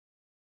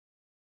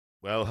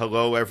Well,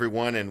 hello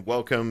everyone, and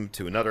welcome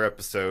to another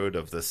episode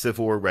of the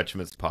Civil War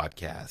Regiments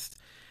podcast.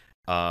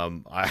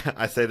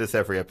 I say this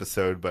every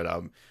episode, but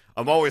I'm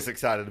always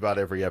excited about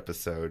every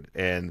episode,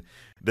 and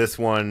this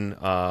one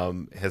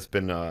has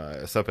been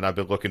something I've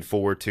been looking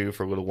forward to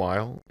for a little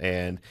while.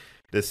 And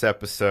this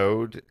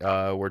episode,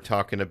 we're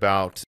talking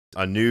about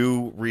a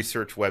new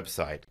research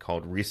website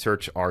called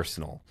Research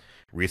Arsenal,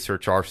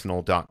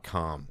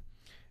 researcharsenal.com.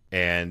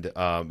 And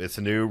it's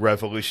a new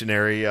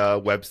revolutionary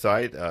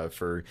website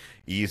for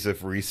ease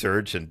of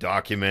research and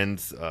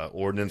documents,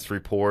 ordnance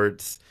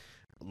reports,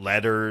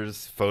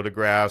 letters,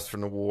 photographs from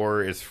the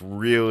war. It's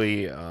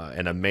really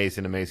an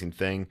amazing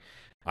thing.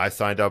 I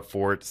signed up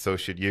for it, so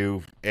should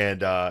you. And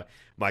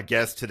my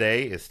guest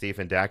today is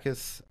Stephen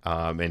Dacus,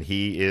 and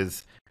he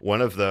is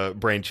one of the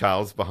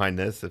brainchilds behind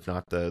this, if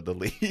not the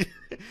lead.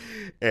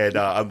 And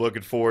I'm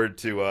looking forward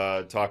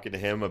to talking to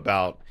him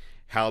about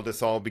how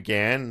this all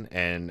began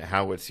and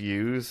how it's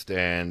used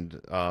and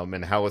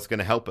how it's going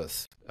to help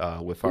us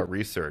with our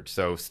research.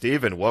 So,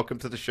 Stephen, welcome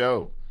to the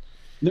show.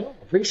 No,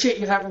 appreciate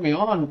you having me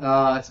on.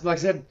 It's like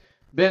I said,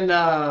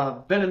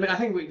 I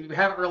think we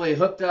haven't really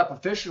hooked up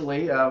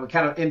officially. We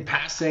kind of in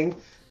passing,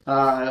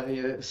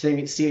 seeing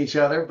each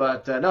other,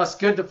 but no, it's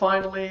good to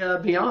finally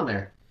be on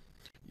there.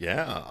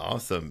 Yeah,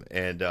 awesome.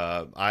 And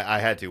I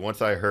had to,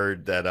 once I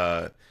heard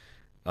that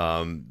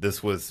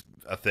this was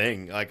a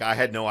thing, like I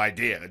had no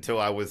idea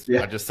until I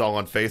just saw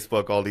on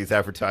Facebook all these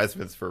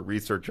advertisements for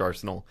Research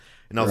Arsenal,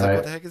 and I was like,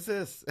 what the heck is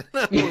this?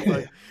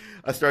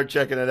 I started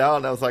checking it out,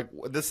 and I was like,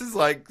 this is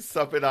like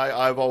something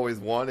I've always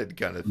wanted,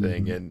 kind of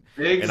thing. And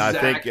exactly. And I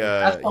think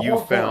you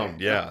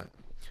found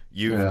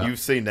you've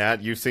seen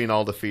that, you've seen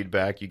all the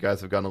feedback. You guys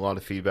have gotten a lot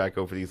of feedback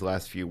over these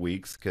last few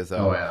weeks because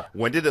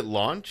when did it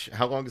launch?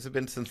 How long has it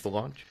been since the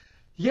launch?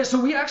 Yeah,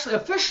 so we actually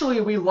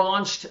officially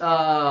launched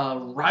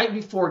right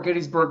before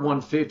Gettysburg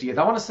 150th.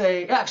 I want to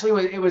say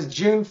actually it was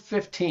June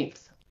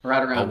 15th,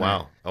 right around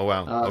there. Oh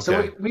wow! Okay.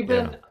 So we've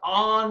been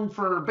on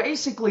for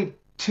basically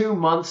 2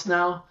 months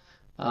now.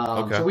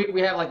 So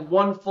we have like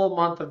 1 full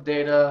month of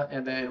data,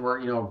 and then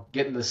we're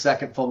getting the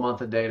second full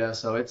month of data.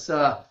 So it's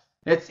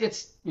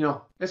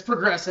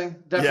progressing,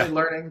 definitely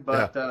learning,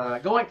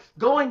 but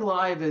going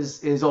live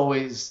is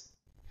always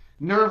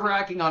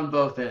nerve-wracking on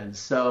both ends.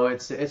 So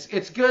it's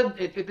good.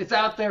 It's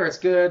out there. It's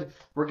good.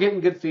 We're getting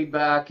good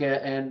feedback,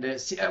 and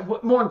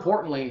more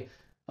importantly,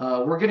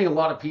 we're getting a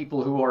lot of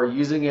people who are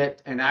using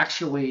it and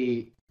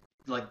actually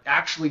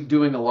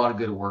doing a lot of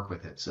good work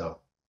with it. So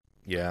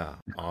yeah,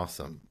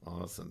 awesome.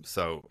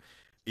 So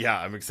yeah,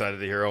 I'm excited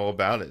to hear all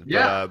about it.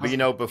 Yeah,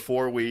 but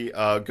before we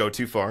go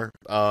too far,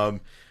 I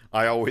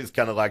always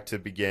kind of like to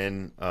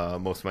begin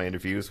most of my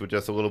interviews with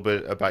just a little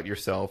bit about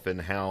yourself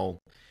and how,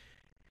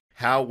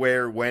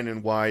 where, when,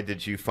 and why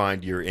did you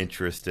find your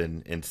interest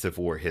in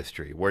Civil War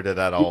history? Where did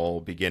that all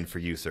begin for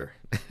you, sir?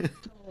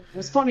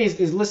 What's funny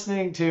is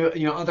listening to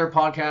other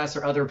podcasts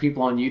or other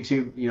people on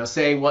YouTube,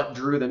 say what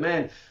drew them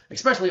in,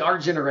 especially our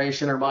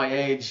generation or my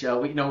age.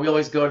 We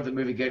always go to the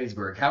movie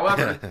Gettysburg.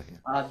 However,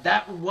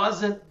 that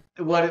wasn't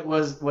what it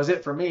was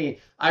it for me.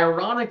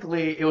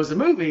 Ironically, it was a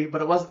movie,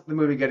 but it wasn't the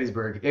movie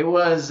Gettysburg. It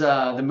was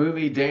the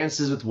movie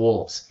Dances with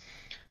Wolves.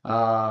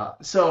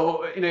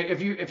 So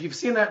if you've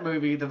seen that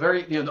movie,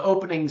 the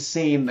opening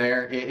scene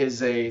there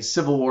is a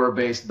Civil War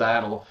based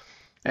battle,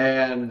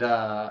 and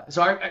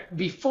so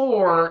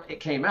before it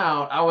came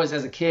out,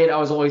 as a kid I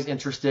was always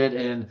interested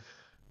in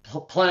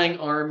playing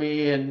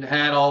Army and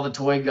had all the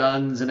toy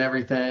guns and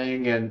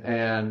everything,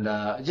 and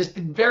just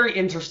very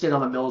interested on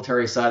the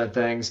military side of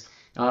things,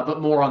 but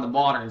more on the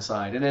modern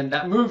side. And then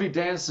that movie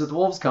Dances with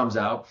Wolves comes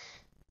out.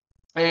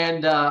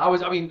 And I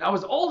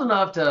was old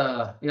enough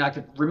to, I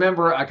could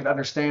remember, I could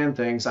understand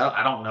things.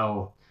 I don't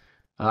know.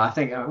 I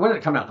think, when did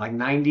it come out? Like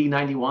 90,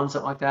 91,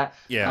 something like that.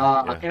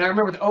 Yeah. And I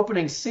remember the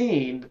opening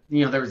scene,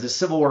 there was a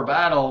Civil War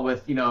battle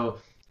with,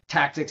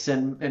 tactics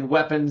and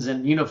weapons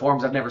and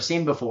uniforms I've never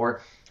seen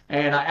before.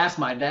 And I asked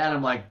my dad,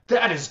 I'm like,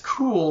 that is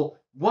cool.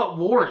 What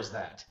war is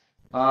that?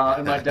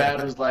 And my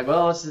dad was like,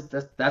 well,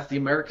 that's the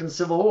American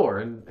Civil War.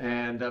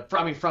 And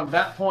from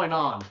that point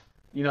on,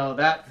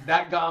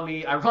 that got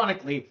me,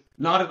 ironically,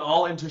 not at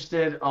all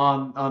interested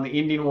on the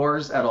Indian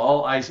Wars at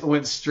all. I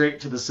went straight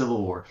to the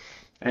Civil War,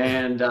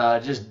 and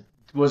just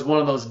was one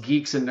of those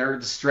geeks and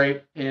nerds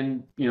straight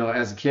in,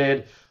 as a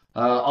kid,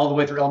 all the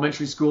way through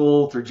elementary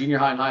school, through junior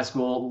high and high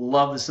school.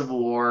 Loved the Civil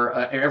War.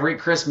 Every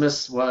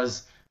Christmas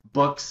was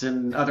books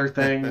and other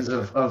things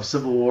of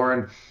Civil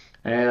War,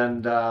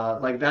 and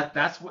like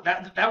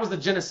that was the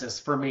genesis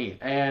for me.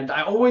 And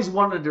I always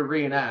wanted to be a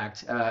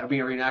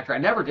reenactor. I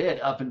never did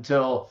up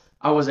until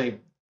I was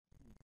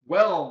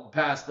well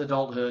past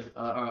adulthood,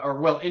 or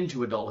well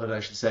into adulthood,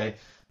 I should say.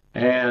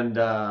 And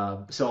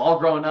so all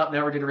growing up,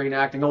 never did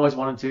reenacting. Always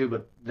wanted to,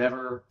 but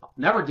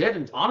never did,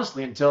 and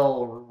honestly,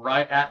 until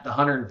right at the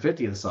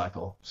 150th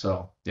cycle.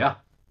 So yeah.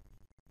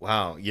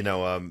 Wow,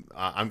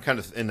 I'm kind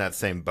of in that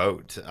same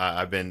boat.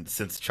 I've been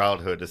since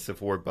childhood a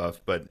Civil War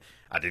buff, but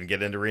I didn't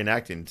get into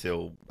reenacting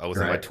until I was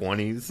in my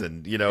 20s,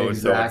 and Exactly.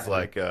 So it's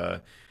like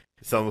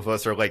some of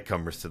us are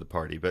latecomers to the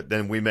party, but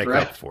then we make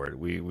Right. up for it.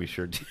 We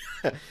sure do.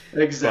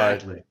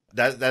 Exactly.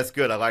 But that's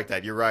good. I like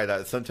that. You're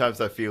right.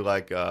 Sometimes I feel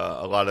like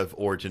a lot of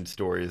origin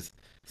stories,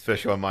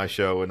 especially on my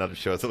show and other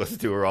shows I listen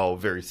to, are all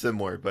very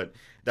similar. But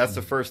that's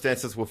the first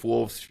Dances with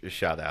Wolves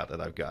shout out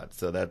that I've got.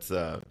 So that's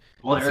Well,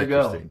 that's there you go.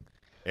 interesting.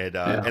 And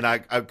Yeah. and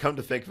I've come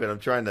to think of it. I'm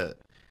trying to.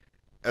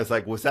 I was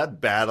like, was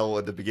that battle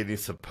at the beginning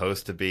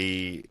supposed to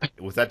be?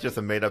 Was that just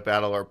a made up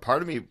battle, or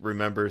part of me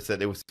remembers that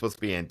it was supposed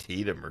to be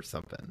Antietam or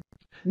something?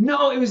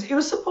 No, it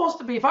was supposed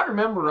to be, if I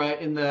remember right,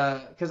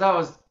 because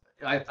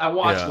I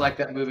watched Yeah, like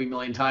that movie a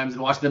million times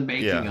and watched the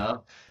making yeah,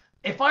 of.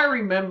 If I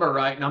remember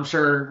right, and I'm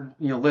sure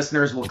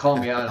listeners will call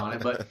me out on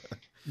it, but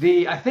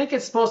I think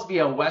it's supposed to be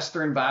a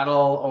Western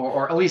battle,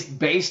 or at least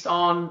based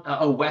on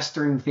a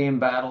Western themed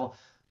battle.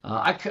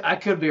 I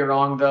could be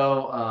wrong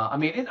though. I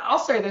mean, and I'll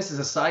say this as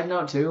a side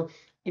note too.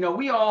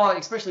 We all,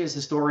 especially as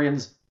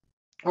historians,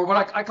 or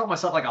what I call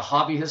myself like a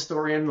hobby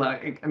historian.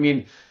 Like, I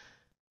mean,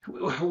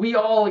 we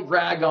all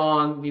rag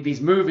on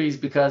these movies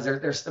because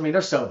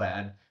they're so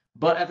bad.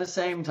 But at the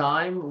same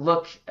time,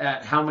 look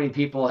at how many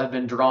people have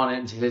been drawn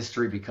into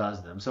history because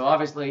of them. So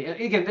obviously, and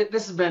again,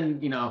 this has been,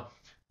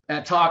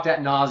 talked ad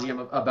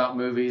nauseum about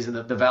movies and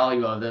the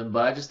value of them.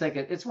 But I just think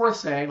it's worth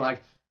saying,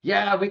 like,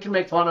 yeah, we can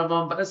make fun of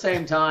them, but at the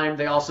same time,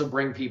 they also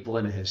bring people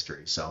into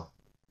history. So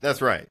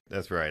that's right.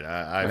 That's right.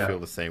 I yeah, feel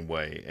the same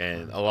way.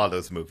 And a lot of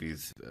those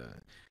movies,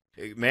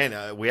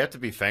 man, we have to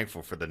be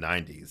thankful for the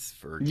 '90s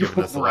for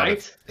giving us a lot of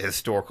right,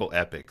 historical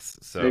epics.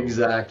 So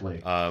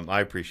exactly, I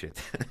appreciate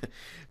that.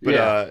 But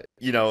yeah.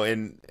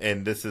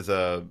 and this is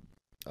a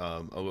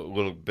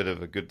little bit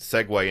of a good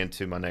segue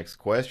into my next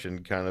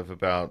question, kind of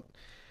about.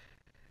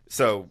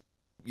 So,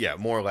 yeah,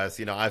 more or less,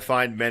 I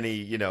find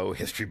many,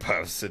 history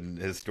buffs and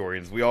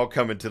historians, we all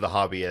come into the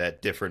hobby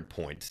at different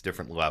points,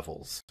 different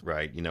levels,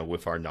 right?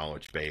 With our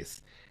knowledge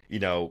base.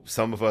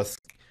 Some of us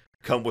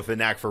come with a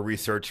knack for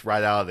research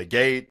right out of the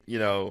gate.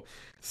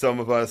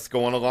 Some of us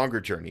go on a longer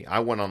journey.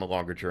 I went on a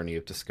longer journey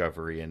of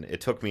discovery, and it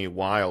took me a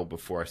while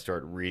before I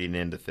started reading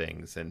into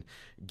things and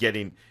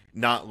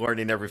not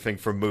learning everything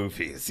from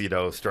movies,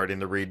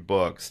 starting to read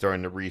books,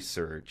 starting to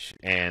research,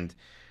 and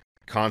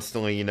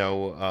constantly,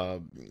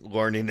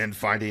 learning and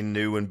finding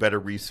new and better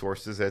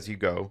resources as you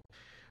go.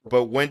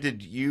 But when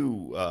did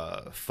you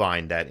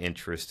find that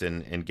interest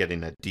in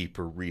getting a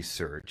deeper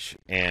research?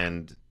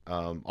 And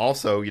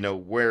also,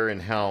 where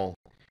and how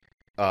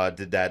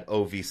did that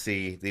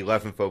OVC, the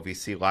 11th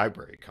OVC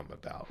library come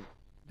about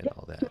and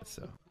all that?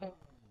 So,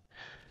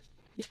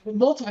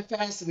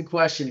 Multifaceted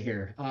question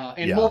here,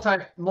 and yeah.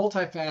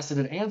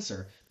 multifaceted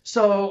answer.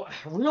 So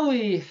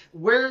really,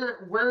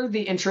 where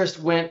the interest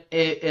went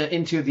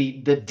into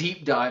the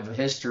deep dive of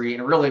history,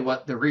 and really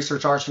what the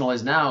research arsenal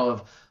is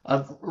now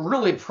of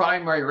really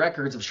primary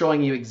records of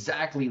showing you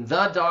exactly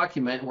the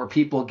document where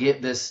people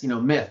get this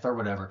myth or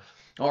whatever,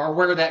 or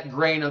where that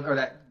grain of or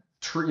that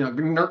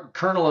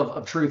kernel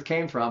of truth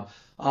came from.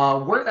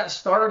 Where that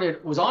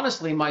started was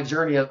honestly my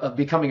journey of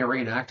becoming a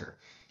reenactor.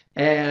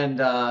 And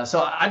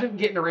so I didn't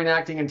get into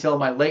reenacting until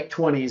my late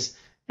 20s.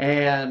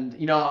 And,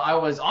 I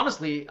was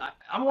honestly,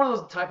 I'm one of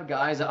those type of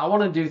guys that I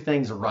want to do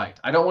things right.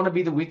 I don't want to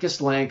be the weakest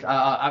link.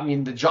 I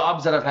mean, the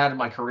jobs that I've had in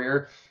my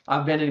career,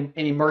 I've been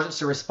in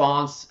emergency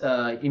response,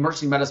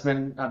 emergency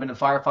medicine. I've been a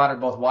firefighter,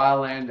 both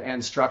wildland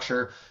and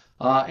structure,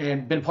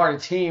 and been part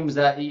of teams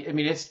that, I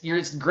mean, it's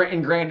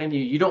ingrained in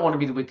you. You don't want to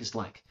be the weakest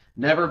link.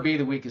 Never be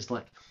the weakest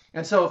link.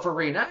 And so for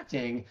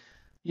reenacting,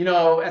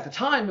 at the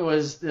time it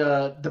was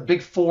the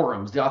big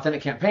forums, the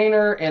Authentic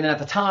Campaigner, and at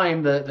the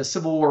time the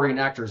Civil War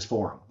Reenactors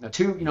Forum, the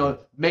two,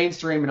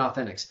 mainstream and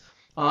authentics.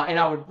 And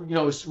I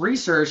would,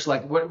 research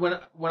like when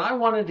I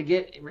wanted to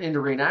get into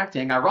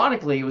reenacting.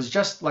 Ironically, it was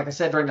just like I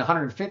said during the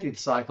 150th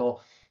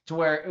cycle, to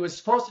where it was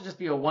supposed to just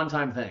be a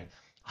one-time thing.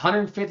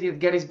 150th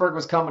Gettysburg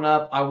was coming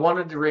up. I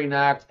wanted to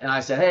reenact, and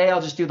I said, hey,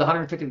 I'll just do the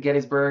 150th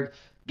Gettysburg,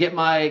 get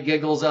my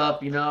giggles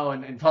up,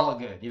 and call it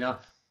good,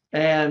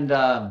 and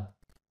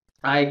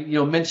I,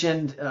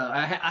 mentioned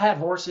I had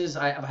horses.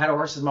 I've had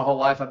horses my whole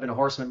life. I've been a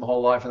horseman my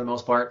whole life for the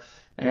most part.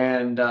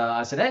 And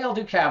I said, hey, I'll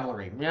do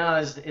cavalry.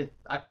 Yeah,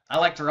 I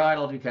like to ride.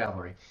 I'll do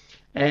cavalry.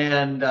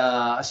 And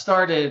I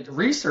started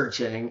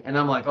researching, and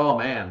I'm like, oh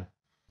man,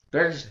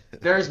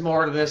 there's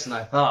more to this than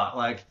I thought.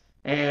 Like,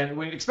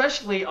 and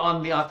especially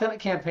on the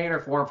Authentic Campaigner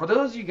forum, for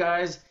those of you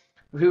guys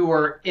who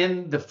were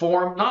in the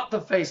forum, not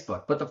the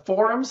Facebook, but the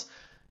forums,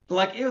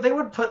 like they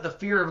would put the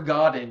fear of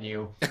God in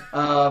you,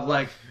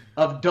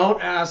 of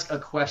don't ask a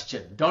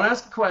question. Don't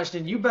ask a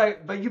question.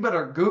 But you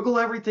better Google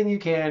everything you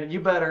can. You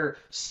better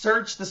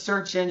search the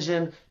search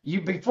engine.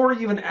 Before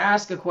you even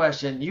ask a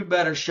question, you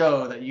better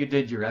show that you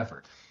did your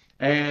effort.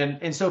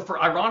 And so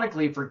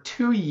ironically for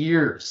 2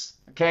 years,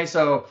 okay,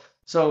 so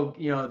the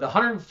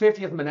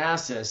 150th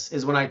Manassas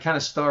is when I kind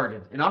of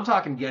started, and I'm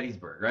talking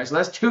Gettysburg, right? So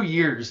that's 2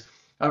 years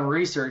of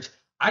research.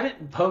 I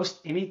didn't post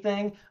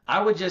anything. I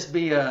would just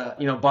be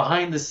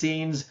behind the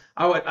scenes.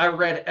 I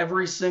read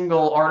every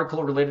single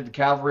article related to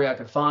cavalry I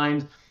could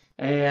find,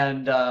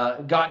 and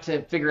got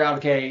to figure out,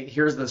 okay,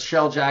 here's the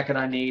shell jacket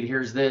I need,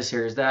 here's this,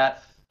 here's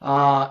that.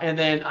 And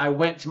then I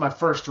went to my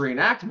first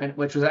reenactment,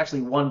 which was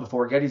actually one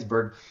before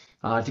Gettysburg,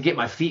 to get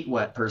my feet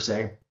wet per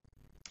se.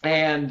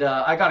 And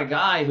I got a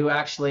guy who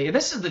actually,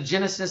 this is the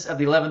genesis of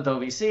the 11th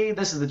OVC.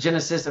 This is the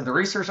genesis of the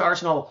research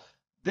arsenal.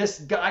 This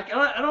guy,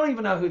 I don't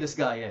even know who this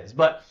guy is,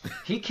 but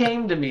he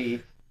came to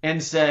me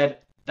and said,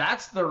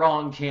 "That's the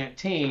wrong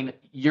canteen.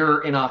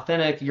 You're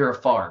inauthentic. You're a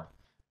FARB."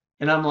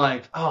 And I'm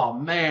like, "Oh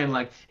man!"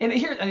 Like,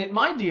 and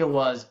my deal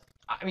was,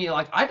 I mean,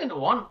 like, I didn't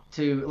want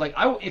to, like,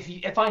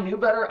 if I knew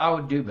better, I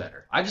would do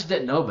better. I just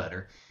didn't know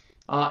better.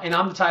 And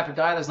I'm the type of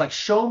guy that's like,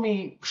 show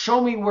me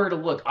where to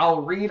look.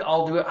 I'll read,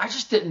 I'll do it. I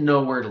just didn't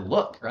know where to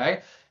look,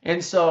 right?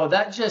 And so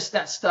that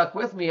stuck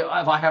with me if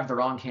I have the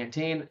wrong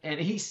canteen. And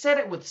he said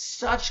it with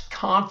such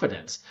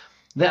confidence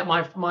that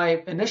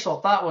my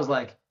initial thought was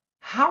like,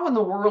 how in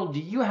the world do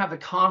you have the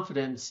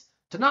confidence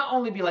to not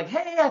only be like,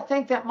 hey, I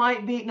think that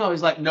might be, no,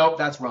 he's like, nope,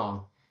 that's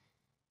wrong.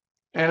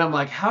 And I'm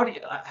like, how do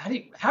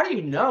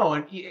you know?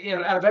 And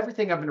out of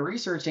everything I've been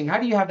researching, how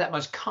do you have that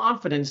much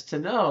confidence to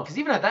know? Because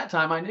even at that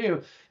time, I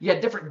knew you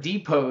had different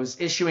depots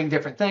issuing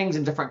different things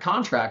and different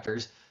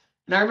contractors.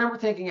 And I remember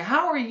thinking,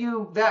 how are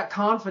you that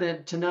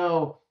confident to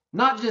know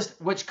not just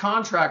which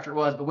contractor it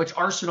was, but which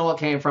arsenal it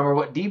came from or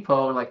what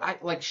depot?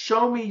 Like,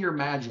 show me your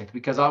magic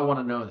because I want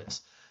to know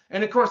this.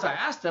 And of course, I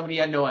asked him, and he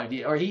had no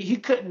idea, or he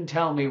couldn't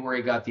tell me where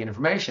he got the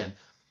information.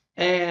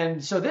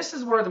 And so this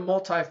is where the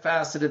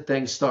multifaceted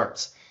thing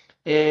starts.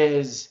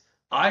 Is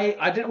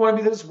I didn't want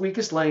to be this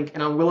weakest link,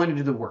 and I'm willing to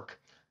do the work.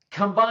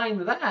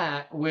 Combine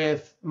that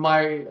with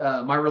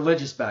my my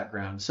religious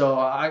background. So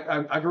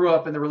I grew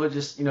up in the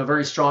religious,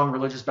 very strong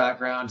religious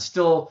background.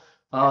 Still,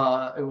 what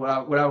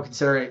I would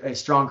consider a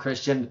strong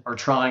Christian, or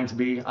trying to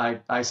be.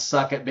 I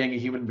suck at being a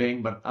human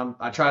being, but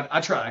I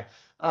try.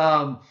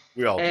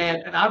 We all do.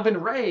 And I've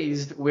been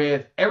raised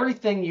with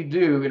everything you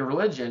do in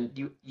religion,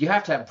 you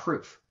have to have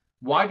proof.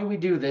 Why do we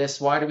do this?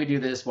 Why do we do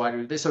this? Why do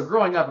we do this? So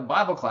growing up in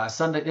Bible class,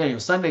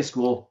 Sunday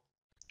school,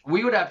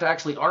 we would have to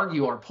actually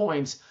argue our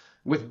points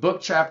with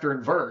book, chapter,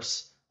 and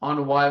verse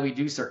on why we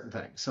do certain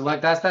things. So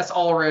like that's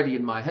already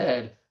in my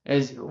head.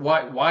 Is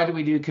why do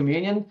we do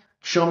communion?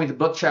 Show me the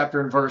book,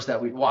 chapter, and verse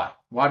that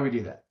why do we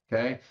do that?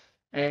 Okay,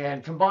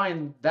 and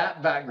combine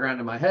that background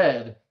in my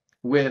head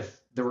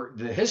with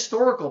the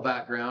historical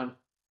background.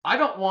 I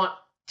don't want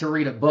to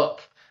read a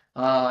book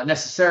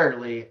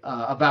necessarily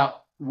about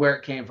where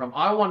it came from.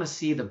 I want to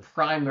see the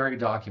primary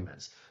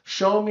documents.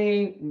 Show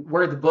me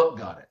where the book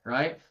got it,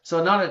 right?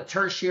 So not a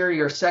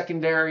tertiary or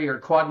secondary or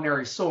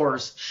quaternary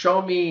source.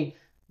 Show me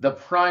the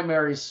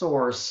primary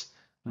source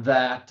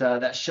that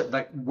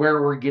where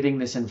we're getting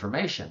this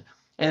information.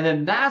 And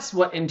then that's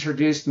what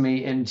introduced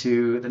me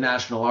into the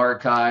National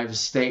Archives,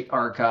 state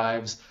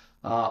archives,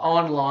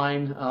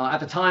 online. At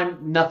the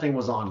time, nothing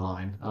was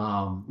online.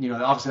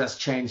 Obviously that's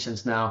changed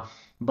since now,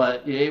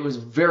 but it was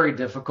very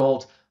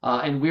difficult.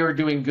 And we were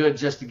doing good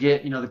just to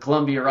get, the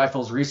Columbia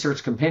Rifles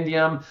Research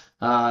Compendium.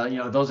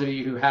 Those of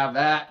you who have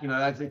that,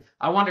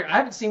 I wonder, I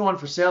haven't seen one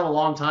for sale in a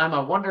long time.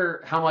 I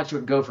wonder how much it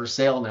would go for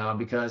sale now,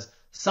 because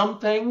some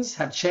things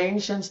have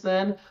changed since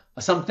then.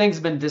 Some things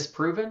have been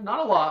disproven, not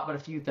a lot, but a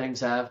few things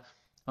have.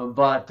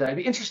 But it'd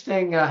be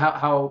interesting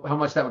how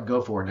much that would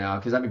go for now,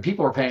 because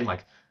people are paying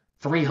like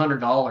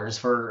 $300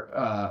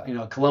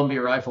 for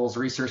Columbia Rifles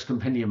Research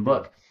Compendium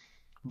book.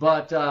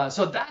 But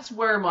so that's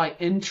where my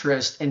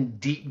interest in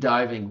deep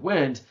diving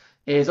went.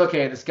 Is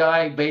okay, this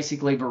guy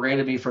basically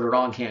berated me for the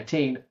wrong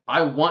canteen.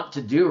 I want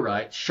to do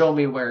right. Show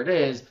me where it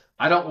is.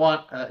 I don't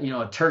want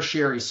a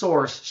tertiary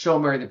source. Show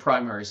me the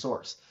primary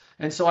source.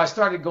 And so I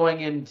started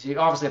going into,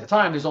 obviously at the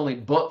time there's only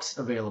books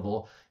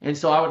available, and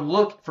so I would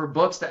look for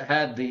books that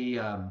had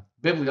the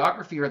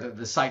bibliography or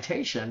the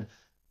citation,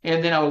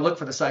 and then I would look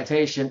for the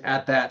citation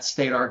at that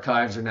state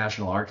archives or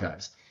national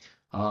archives.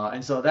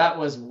 And so that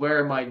was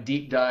where my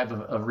deep dive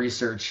of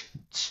research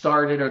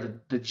started,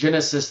 or the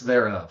genesis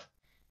thereof.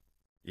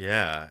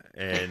 Yeah,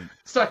 and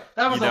so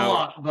that was a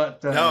lot,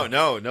 but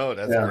no,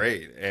 that's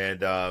great,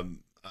 and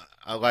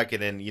I like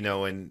it. And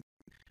and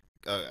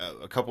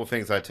a couple of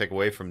things I take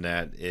away from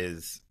that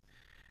is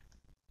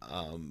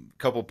a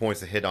couple of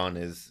points to hit on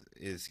is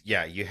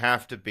you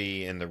have to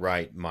be in the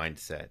right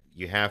mindset.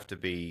 You have to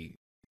be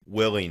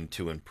willing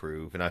to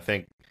improve, and I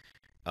think.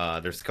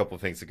 There's a couple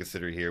of things to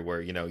consider here where,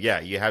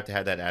 you have to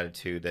have that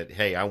attitude that,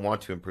 hey, I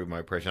want to improve my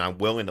impression. I'm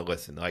willing to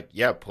listen. Like,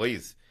 yeah,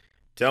 please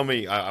tell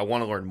me. I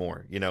want to learn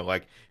more.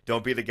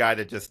 Don't be the guy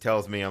that just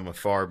tells me I'm a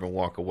FARB and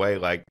walk away.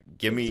 Like,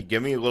 give me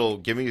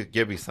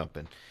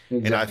something.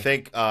 Exactly. And I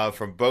think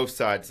from both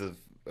sides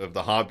of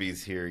the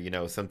hobbies here,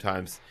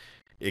 sometimes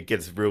it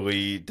gets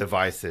really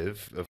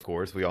divisive. Of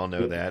course, we all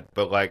know that.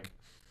 But like,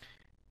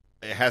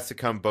 it has to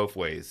come both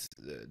ways.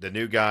 The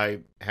new guy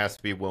has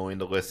to be willing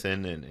to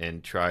listen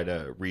and try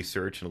to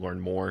research and learn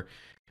more.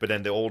 But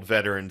then the old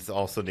veterans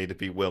also need to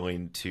be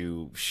willing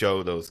to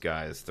show those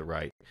guys the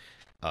right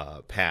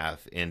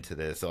path into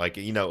this. Like,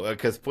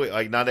 because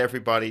like not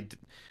everybody,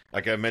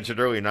 like I mentioned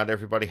earlier, not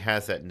everybody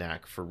has that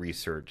knack for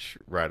research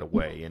right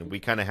away. And we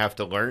kind of have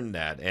to learn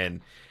that.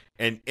 And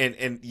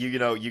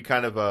you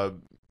kind of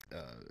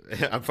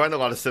I'm finding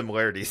a lot of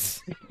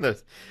similarities.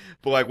 But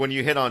like when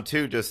you hit on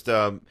too, just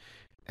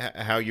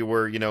how you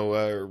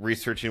were,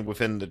 researching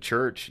within the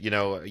church,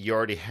 you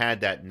already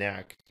had that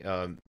knack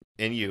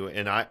in you,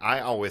 and I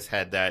always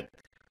had that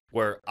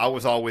where I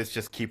was always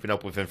just keeping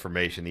up with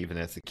information, even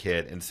as a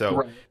kid. And so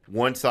Right.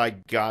 once I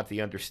got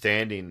the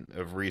understanding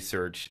of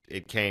research,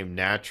 it came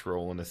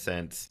natural in a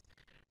sense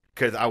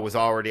because I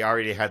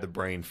already had the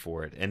brain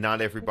for it, and not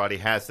everybody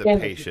has the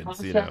And the patience,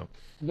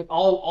 concept,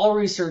 all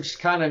research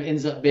kind of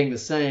ends up being the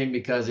same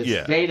because it's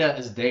Yeah, data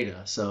is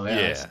data. So yeah,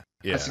 yeah,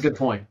 that's a yeah. good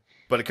point.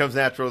 But it comes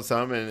natural to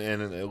some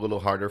and a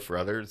little harder for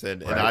others.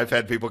 And Right. I've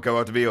had people come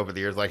up to me over the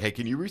years like, hey,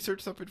 can you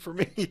research something for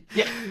me?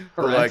 Yeah.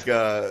 Like,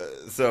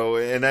 Correct. so,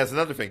 and that's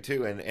another thing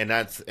too. And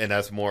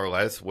that's more or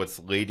less what's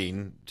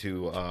leading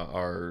to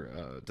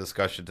our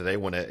discussion today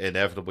when it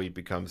inevitably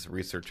becomes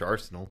research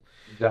arsenal.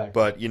 Exactly.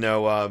 But,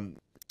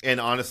 and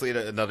honestly,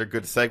 another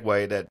good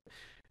segue that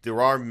there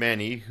are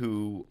many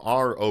who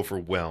are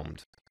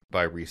overwhelmed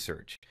by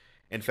research.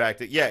 In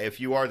fact, yeah, if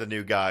you are the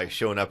new guy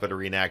showing up at a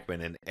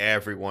reenactment and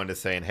everyone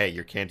is saying, hey,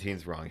 your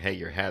canteen's wrong, hey,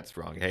 your hat's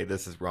wrong, hey,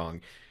 this is wrong,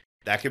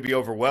 that could be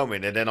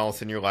overwhelming. And then all of a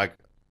sudden you're like,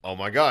 oh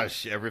my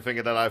gosh, everything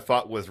that I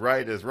thought was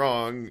right is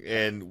wrong.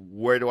 And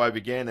where do I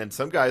begin? And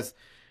some guys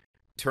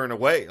turn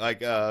away. Like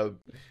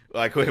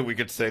we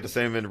could say the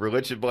same in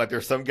religion, but like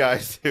there's some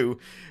guys who,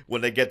 when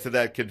they get to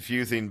that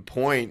confusing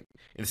point,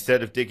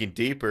 instead of digging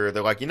deeper,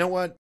 they're like, you know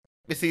what?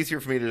 It's easier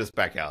for me to just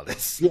back out of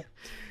this. Yeah.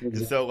 And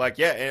Exactly. so, like,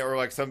 yeah, or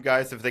like some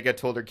guys, if they get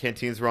told their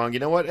canteen's wrong, you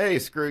know what? Hey,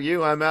 screw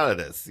you, I'm out of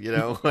this.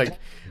 Like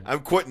I'm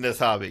quitting this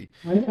hobby.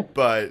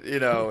 But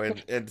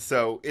and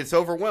so it's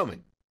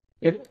overwhelming.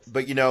 It is.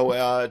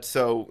 But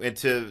so and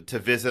to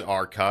visit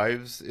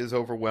archives is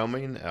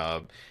overwhelming.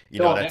 Oh,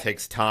 That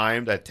takes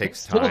time. That it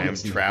takes still time,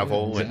 gets me. Yeah,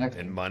 travel,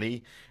 exactly. and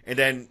money. And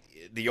then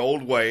the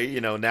old way,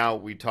 now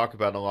we talk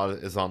about a lot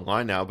is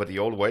online now, but the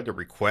old way to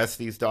request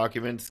these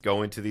documents,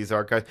 go into these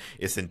archives,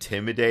 it's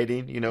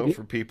intimidating, Yeah,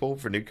 for people,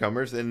 for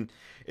newcomers, and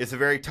it's a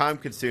very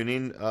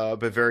time-consuming,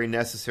 but very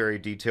necessary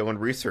detail in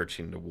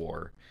researching the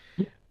war.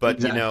 But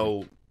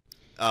exactly.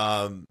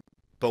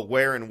 but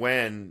where and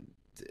when,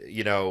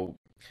 you know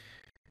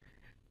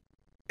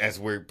as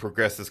we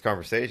progress this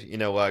conversation,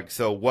 like,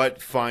 so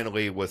what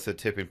finally was the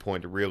tipping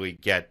point to really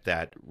get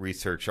that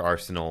research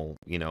arsenal,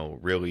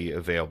 really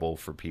available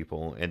for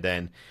people? And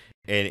then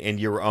in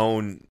your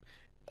own,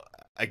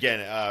 again,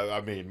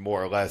 I mean,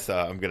 more or less,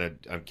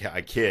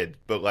 I kid,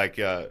 but like,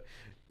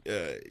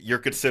 you're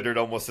considered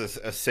almost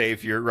a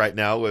savior right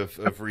now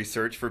of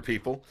research for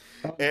people.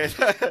 And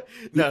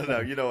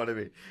no, you know what I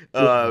mean.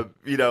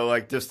 Yeah.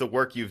 Like just the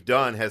work you've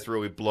done has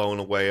really blown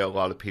away a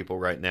lot of people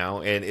right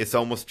now. And it's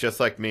almost just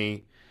like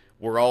me.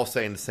 We're all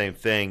saying the same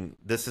thing.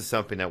 This is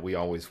something that we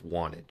always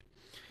wanted.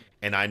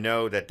 And I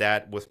know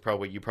that was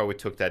you probably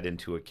took that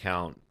into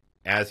account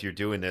as you're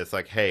doing this.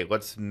 Like, hey,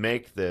 let's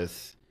format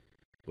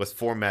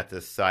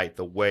this site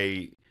the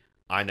way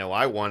I know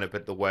I want it,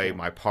 but the way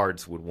my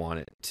pards would want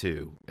it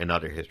too, and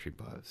other history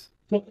buffs.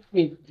 So, I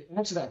mean, to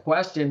answer that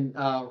question,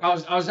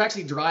 I was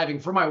actually driving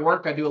for my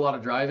work. I do a lot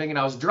of driving, and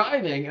I was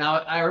driving, and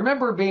I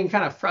remember being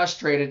kind of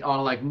frustrated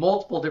on like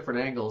multiple different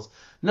angles.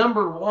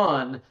 Number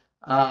one,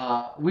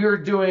 we were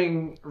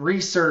doing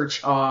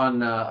research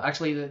on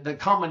actually the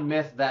common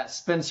myth that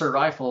Spencer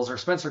rifles or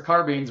Spencer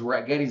carbines were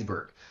at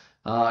Gettysburg,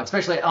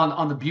 especially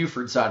on the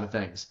Buford side of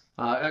things.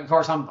 Of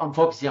course, I'm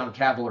focusing on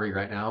cavalry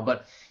right now,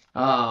 but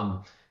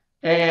um,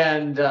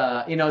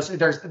 so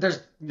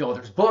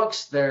there's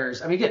books, I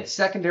mean, again,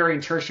 secondary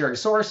and tertiary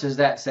sources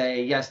that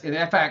say yes. And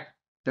in fact,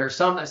 there's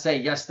some that say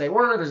yes they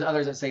were. There's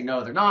others that say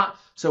no they're not.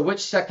 So which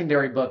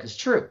secondary book is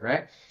true,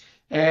 right?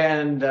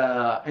 And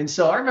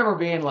so I remember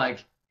being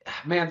like,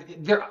 man,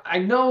 I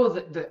know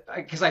that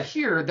because I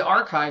hear the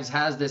archives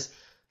has this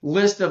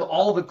list of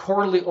all the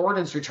quarterly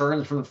ordnance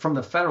returns from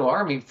the Federal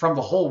Army from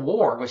the whole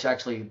war, which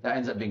actually that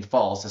ends up being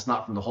false. It's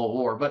not from the whole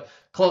war, but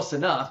close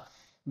enough.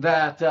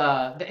 That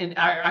and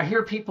I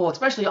hear people,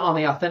 especially on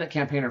the Authentic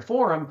Campaigner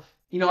forum,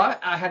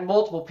 I had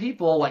multiple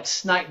people like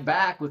snipe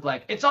back with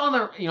like, it's on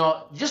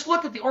the, just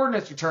look at the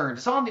ordnance returns.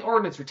 It's on the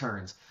ordnance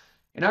returns.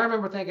 And I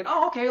remember thinking,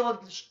 oh, okay,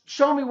 well,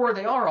 show me where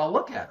they are. I'll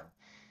look at them.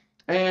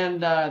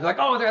 And they're like,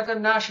 oh, they're at the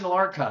National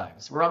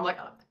Archives. Where I'm like,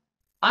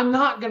 I'm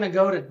not going to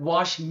go to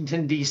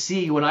Washington,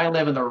 D.C. when I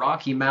live in the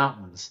Rocky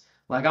Mountains.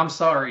 Like, I'm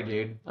sorry,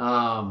 dude.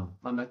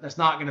 That's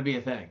not going to be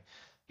a thing.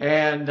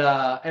 And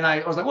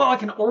I was like, well, I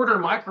can order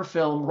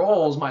microfilm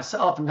rolls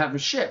myself and have them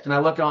shipped. And I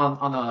look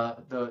on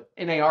the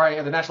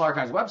NARA, the National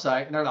Archives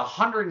website, and they're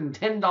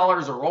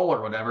 $110 a roll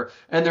or whatever.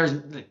 And there's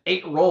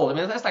 8 rolls. I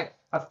mean, that's like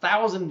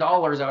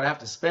 $1,000 I would have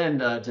to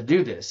spend to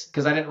do this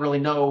because I didn't really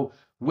know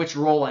which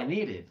roll I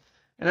needed.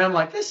 And I'm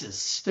like, this is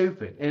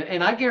stupid.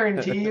 And I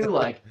guarantee you,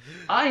 like,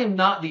 I am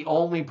not the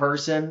only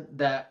person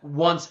that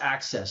wants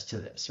access to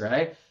this,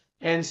 right?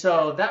 And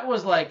so that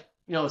was like,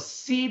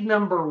 seed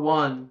number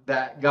 1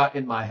 that got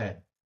in my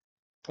head.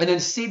 And then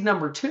seed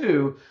number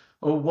 2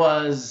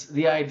 was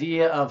the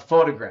idea of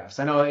photographs.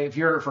 I know if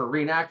you're for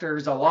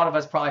reenactors, a lot of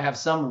us probably have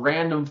some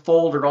random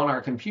folder on our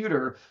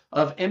computer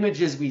of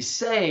images we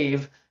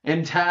save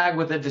and tag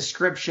with a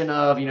description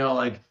of,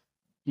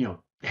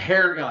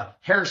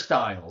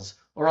 hairstyles,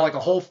 or like a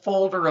whole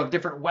folder of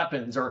different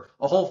weapons, or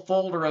a whole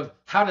folder of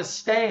how to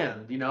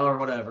stand, or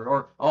whatever.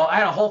 Or I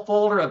had a whole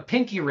folder of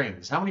pinky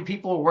rings. How many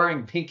people are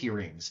wearing pinky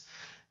rings?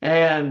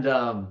 And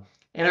I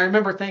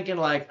remember thinking,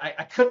 like,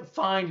 I couldn't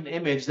find an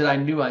image that I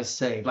knew I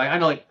saved. Like, I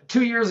know, like,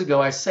 2 years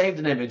ago, I saved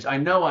an image. I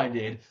know I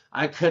did.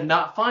 I could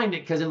not find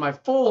it because in my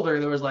folder,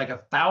 there was like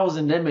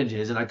 1,000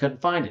 images and I couldn't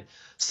find it.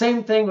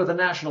 Same thing with the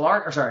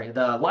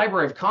the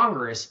Library of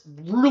Congress.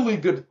 Really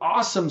good,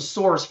 awesome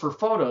source for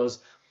photos.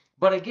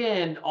 But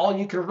again, all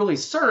you can really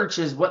search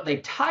is what they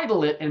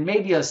title it and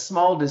maybe a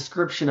small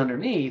description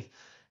underneath.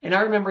 And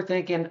I remember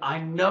thinking, I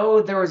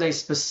know there's a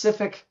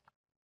specific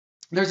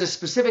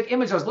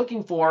image I was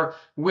looking for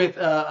with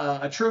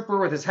a trooper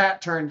with his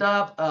hat turned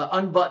up,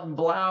 unbuttoned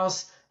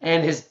blouse,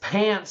 and his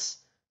pants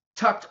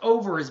tucked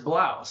over his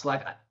blouse.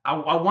 Like, I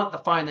want to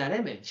find that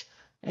image.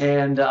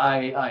 And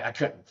I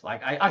couldn't.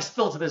 Like, I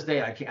still to this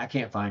day, I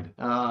can't find it.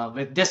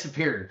 It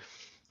disappeared.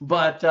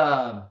 But,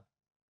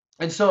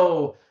 and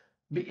so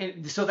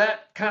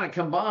that kind of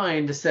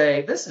combined to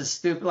say, this is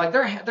stupid. Like,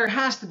 there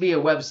has to be a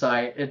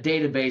website, a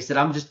database that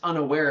I'm just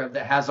unaware of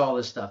that has all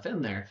this stuff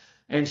in there.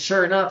 And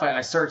sure enough,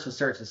 I searched and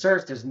searched and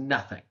searched. There's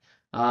nothing.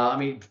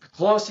 The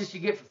closest you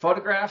get for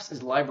photographs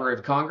is Library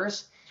of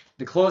Congress.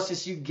 The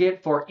closest you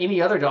get for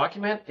any other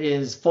document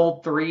is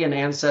Fold3 and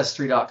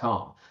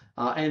Ancestry.com.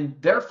 And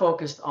they're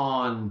focused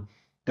on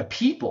the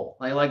people.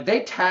 Like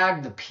they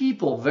tag the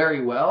people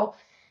very well.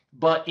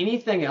 But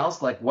anything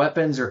else like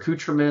weapons or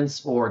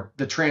accoutrements or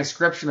the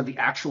transcription of the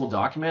actual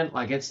document,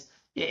 like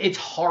it's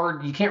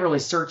hard. You can't really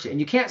search it. And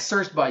you can't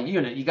search by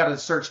unit. You got to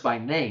search by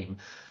name.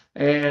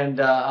 And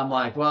I'm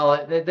like,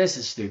 well, this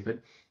is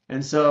stupid.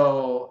 And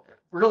so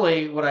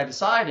really what I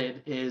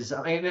decided is,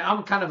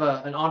 I'm kind of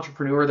an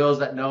entrepreneur. Those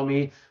that know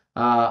me,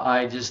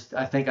 I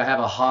think I have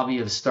a hobby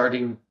of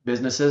starting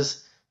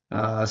businesses.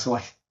 I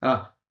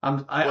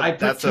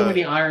put too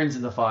many irons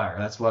in the fire.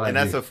 That's what I do. And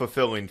that's a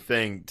fulfilling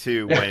thing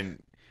too,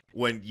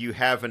 when you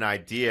have an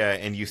idea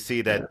and you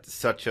see that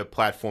such a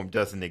platform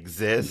doesn't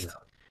exist.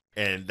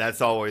 Yeah. And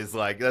that's always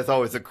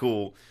a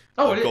cool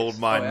gold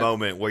mine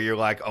moment where you're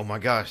like, oh my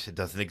gosh, it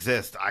doesn't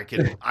exist. I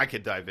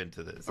could dive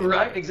into this.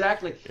 Right,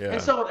 exactly. Yeah.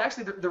 And so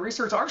actually the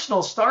Research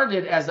Arsenal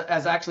started as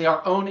actually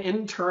our own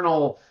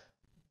internal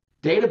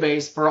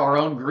database for our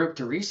own group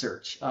to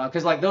research.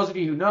 Because like those of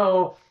you who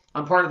know,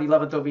 I'm part of the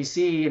 11th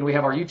OVC, and we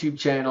have our YouTube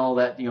channel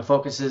that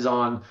focuses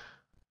on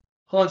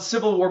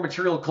Civil War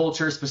material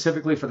culture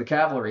specifically for the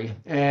cavalry.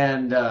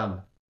 And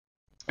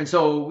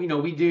so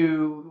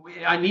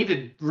I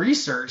needed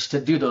research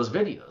to do those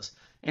videos.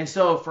 And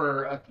so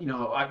for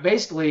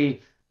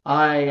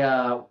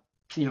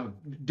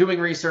doing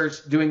research,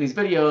 doing these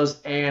videos,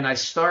 and I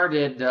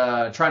started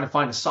trying to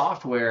find a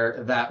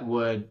software that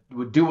would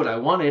do what I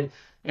wanted.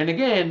 And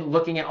again,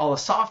 looking at all the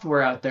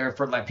software out there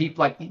for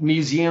like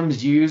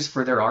museums use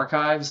for their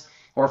archives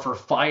or for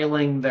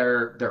filing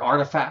their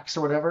artifacts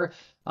or whatever.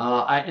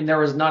 And there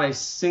was not a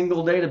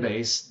single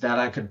database that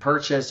I could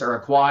purchase or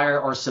acquire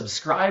or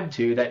subscribe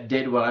to that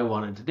did what I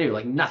wanted to do.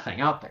 Like nothing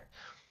out there.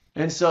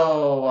 And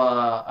so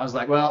I was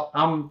like, well,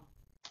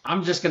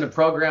 I'm just going to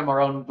program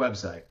our own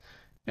website.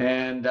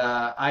 And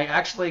I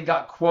actually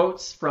got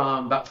quotes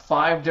from about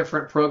 5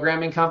 different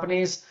programming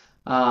companies.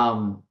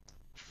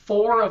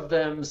 4 of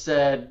them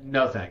said,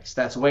 no, thanks.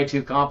 That's way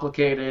too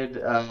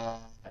complicated.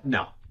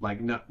 No, we're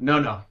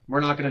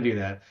not going to do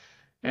that.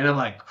 And I'm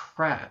like,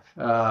 crap.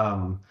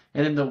 And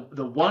then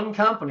the one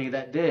company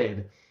that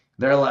did,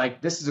 they're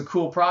like, this is a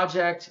cool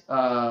project.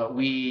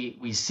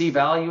 We see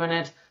value in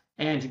it.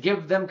 And to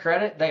give them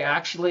credit, they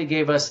actually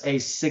gave us a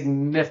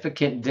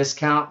significant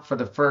discount for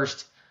the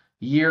first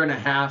year and a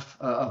half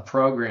of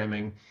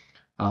programming.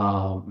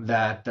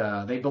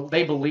 They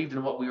believed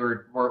in what we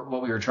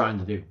were trying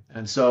to do.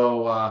 And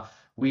so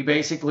we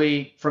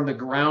basically, from the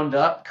ground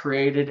up,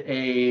 created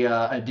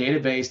a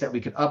database that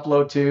we could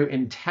upload to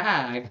and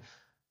tag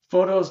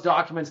photos,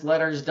 documents,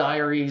 letters,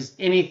 diaries,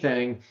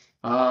 anything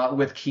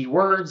with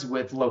keywords,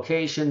 with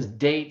locations,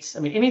 dates.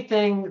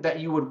 Anything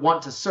that you would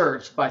want to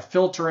search by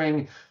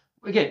filtering.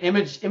 Again,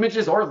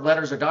 images or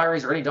letters or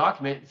diaries or any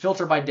document,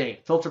 filter by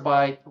date, filter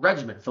by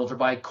regiment, filter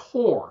by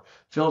corps,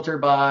 filter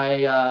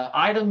by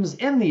items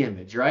in the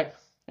image, right?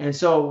 And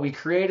so we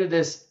created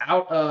this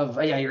out of,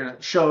 you're going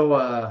to show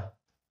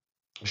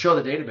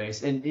the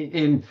database.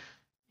 And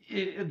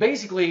it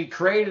basically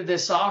created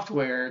this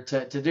software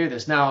to do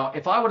this. Now,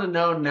 if I would have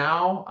known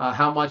now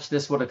how much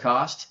this would have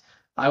cost,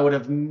 I would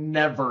have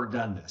never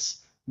done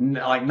this.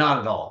 Not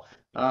at all.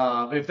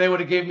 If they would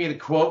have given me the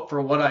quote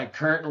for what I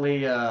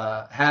currently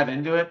have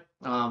into it,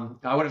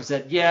 I would have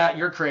said, yeah,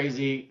 you're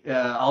crazy.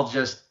 I'll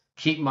just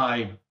keep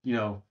my,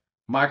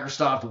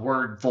 Microsoft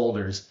Word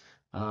folders.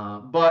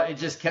 But it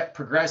just kept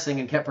progressing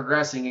and kept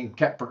progressing and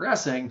kept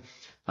progressing.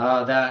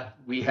 that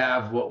we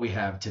have what we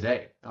have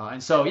today.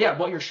 And so, yeah,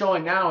 what you're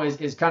showing now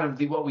is kind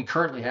of what we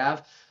currently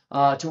have.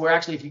 To where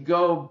actually, if you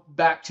go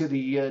back to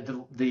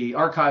the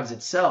archives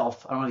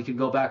itself, I don't know, you can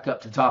go back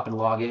up to the top and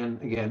log in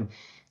again.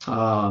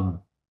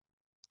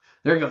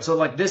 There you go. So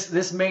like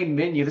this main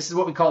menu, this is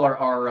what we call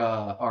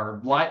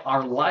our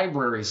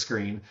library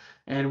screen,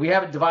 and we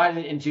have it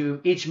divided into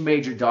each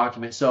major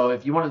document. So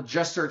if you want to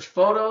just search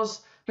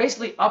photos,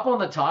 basically up on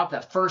the top,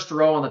 that first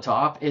row on the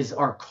top is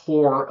our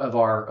core of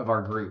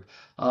our group.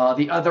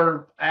 The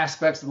other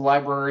aspects of the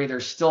library,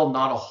 there's still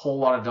not a whole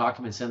lot of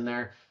documents in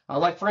there.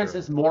 Like for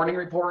instance, morning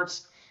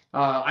reports.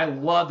 I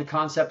love the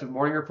concept of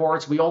morning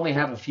reports. We only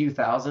have a few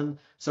thousand,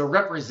 so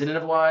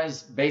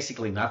representative-wise,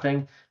 basically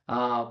nothing.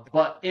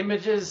 But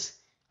images,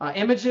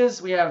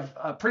 we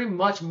have pretty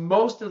much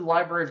most of the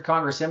Library of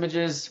Congress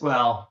images.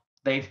 Well,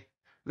 they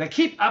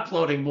keep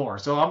uploading more,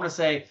 so I'm going to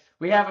say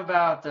we have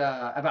about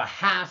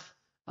half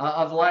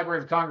of the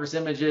Library of Congress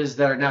images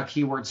that are now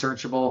keyword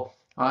searchable.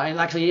 And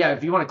actually, yeah,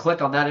 if you want to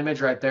click on that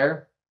image right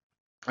there,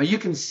 you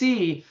can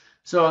see.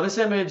 So this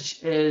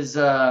image is.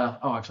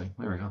 Oh, actually,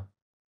 there we go.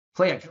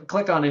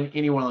 Click on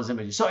any one of those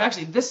images. So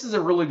actually, this is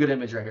a really good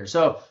image right here.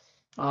 So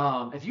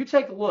if you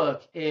take a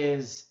look,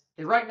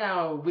 right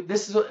now,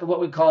 this is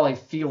what we call a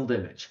field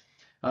image.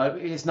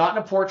 It's not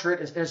in a portrait.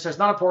 It's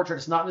not a portrait.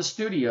 It's not in the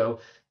studio.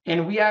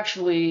 And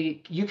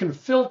you can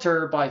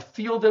filter by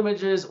field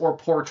images or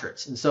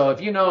portraits. And so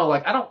if you know,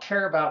 like, I don't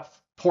care about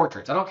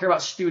portraits. I don't care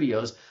about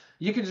studios.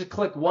 You can just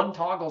click one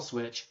toggle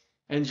switch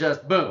and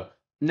just boom.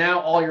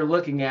 Now all you're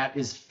looking at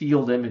is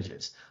field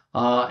images.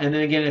 And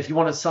then again, if you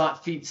want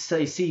to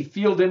see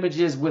field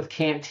images with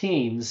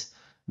canteens,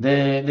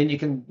 then you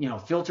can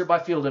filter by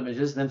field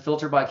images, then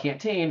filter by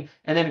canteen,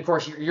 and then of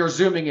course you're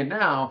zooming in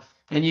now,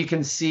 and you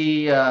can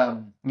see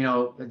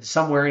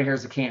somewhere in here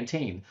is a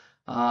canteen.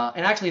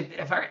 And actually,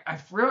 if I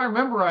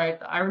remember right,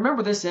 I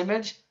remember this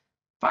image.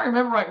 If I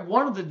remember right,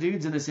 one of the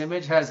dudes in this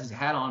image has his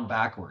hat on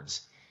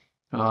backwards,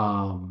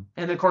 and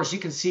of course you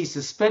can see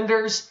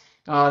suspenders.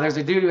 There's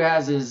a dude who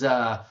has his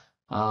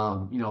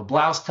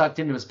blouse tucked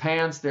into his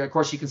pants. There, of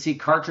course, you can see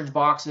cartridge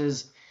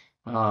boxes.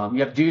 You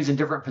have dudes in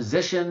different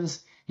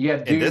positions. You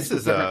have dudes.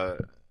 And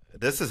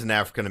this is an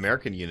African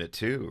American unit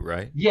too,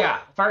 right? Yeah,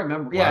 if I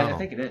remember. Yeah, Wow. I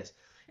think it is.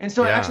 And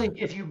so actually,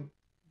 if you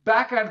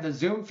back out of the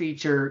zoom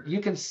feature, you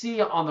can see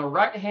on the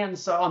right-hand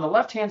side, on the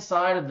left-hand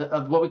side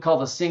of what we call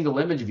the single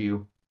image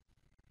view.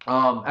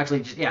 X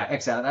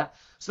out of that.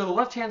 So the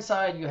left-hand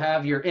side, you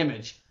have your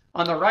image.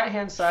 On the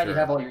right-hand side, you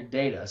have all your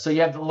data. So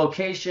you have the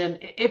location.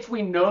 If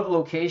we know the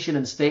location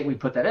and state, we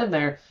put that in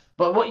there.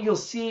 But what you'll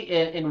see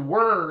in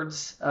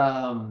words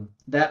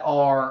that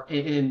are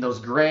in those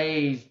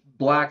gray,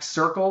 black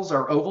circles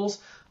or ovals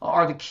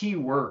are the key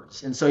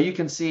words. And so you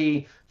can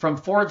see from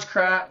forage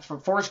cap to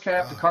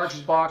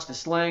cartridge box to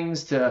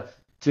slings to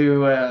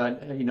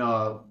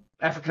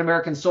African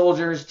American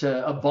soldiers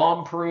to a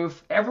bomb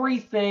proof,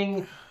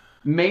 everything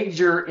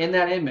major in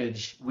that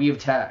image we have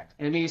tagged.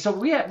 I mean, so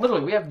we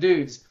have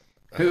dudes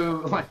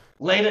who, like,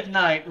 late at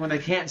night when they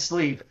can't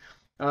sleep,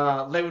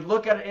 they would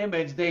look at an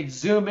image, they'd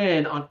zoom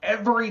in on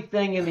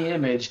everything in the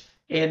image,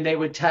 and they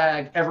would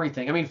tag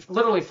everything. I mean,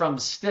 literally from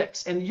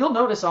sticks. And you'll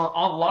notice on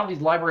a lot of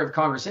these Library of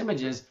Congress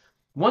images,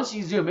 once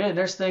you zoom in,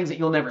 there's things that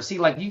you'll never see.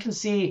 Like you can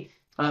see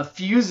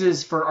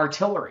fuses for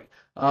artillery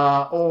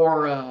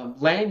or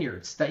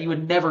lanyards that you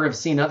would never have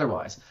seen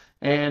otherwise.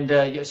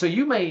 And so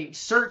you may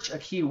search a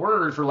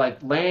keyword for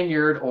like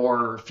lanyard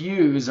or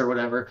fuse or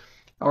whatever,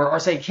 or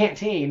say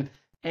canteen,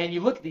 and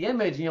you look at the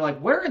image and you're like,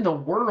 where in the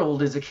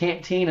world is a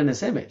canteen in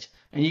this image?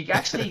 And you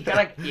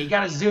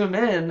gotta zoom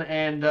in,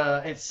 and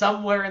it's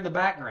somewhere in the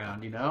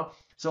background,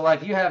 So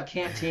like you have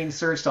canteen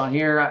searched on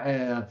here,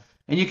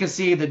 and you can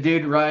see the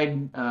dude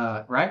riding,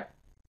 right?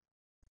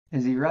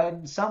 Is he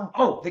riding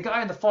the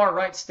guy in the far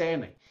right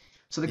standing.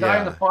 So the guy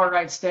in the far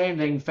right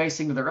standing,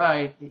 facing to the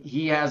right,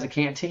 he has a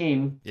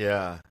canteen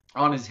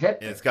on his hip.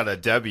 And it's got a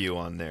W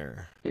on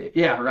there.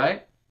 Yeah,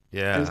 right?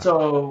 Yeah. And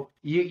so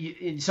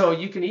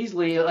you can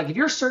easily, like, if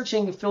you're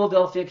searching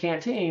Philadelphia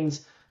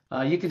canteens,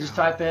 you can just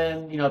type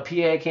in,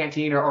 PA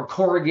canteen or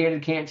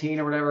corrugated canteen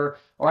or whatever.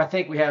 Or I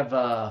think we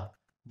have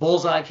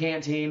bullseye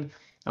canteen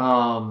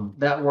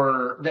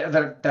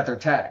that they're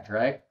tagged,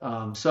 right?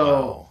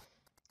 The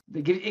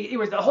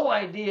whole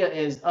idea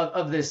is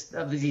of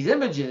these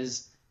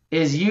images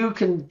is you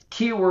can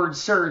keyword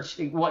search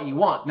what you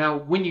want. Now,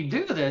 when you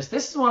do this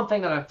is one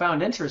thing that I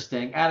found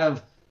interesting. Out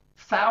of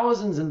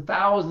thousands and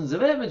thousands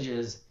of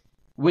images,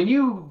 when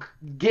you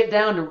get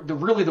down to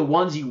really the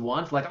ones you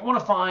want, like I want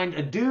to find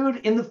a dude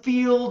in the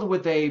field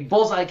with a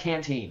bullseye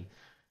canteen.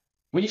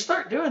 When you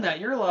start doing that,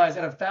 you realize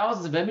out of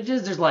thousands of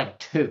images, there's like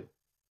 2,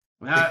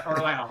 or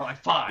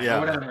like 5, or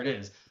whatever it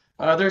is.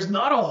 There's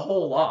not a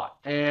whole lot,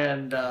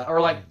 and or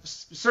like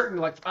certain,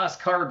 like us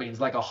carbines,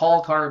 like a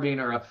Hall carbine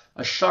or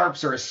a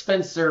Sharps or a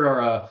Spencer or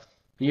a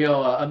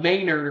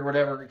Maynard or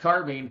whatever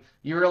carbine.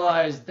 You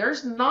realize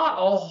there's not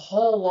a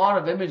whole lot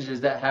of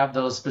images that have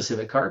those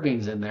specific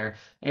carbines in there,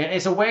 and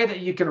it's a way that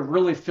you can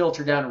really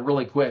filter down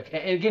really quick.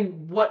 And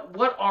again, what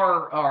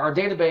our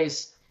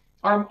database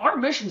our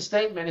mission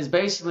statement is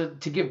basically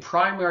to give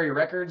primary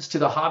records to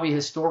the hobby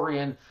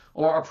historian,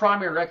 or our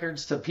primary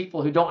records to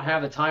people who don't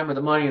have the time or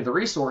the money or the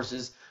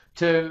resources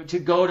to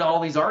go to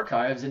all these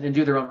archives and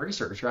do their own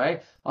research,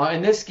 right?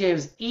 And this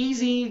gives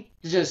easy,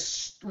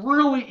 just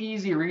really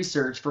easy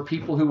research for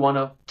people who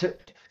want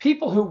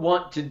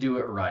to do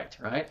it right,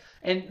 right?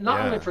 And not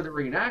only for the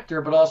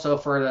reenactor, but also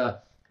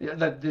for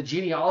the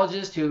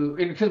genealogist who,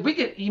 because we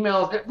get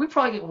emails, we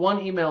probably get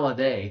one email a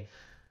day,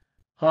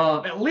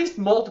 at least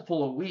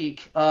multiple a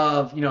week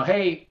of,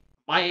 hey,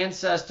 my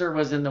ancestor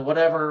was in the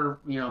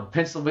whatever,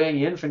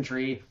 Pennsylvania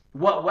infantry.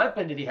 What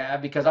weapon did he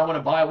have? Because I want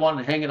to buy one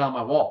and hang it on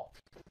my wall.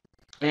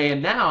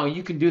 And now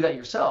you can do that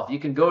yourself. You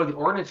can go to the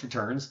Ordnance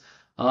Returns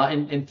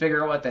and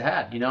figure out what they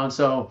had, And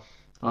so,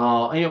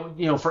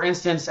 for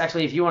instance,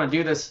 actually, if you want to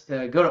do this,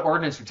 go to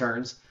Ordnance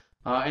Returns.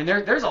 And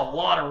there's a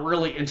lot of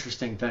really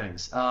interesting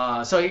things.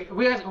 So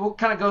we'll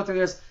kind of go through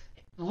this.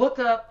 Look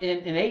up in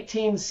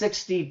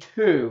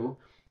 1862.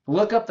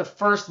 Look up the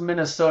 1st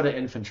Minnesota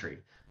Infantry.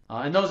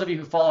 And those of you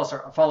who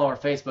follow our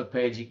Facebook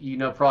page, you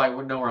probably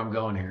would know where I'm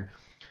going here.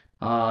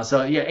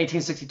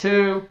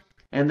 1862,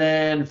 and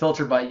then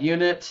filter by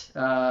unit.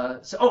 I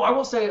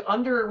will say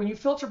when you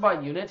filter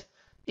by unit,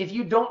 if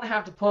you don't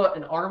have to put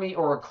an army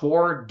or a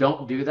corps,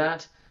 don't do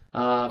that.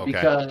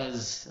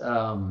 Because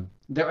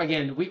there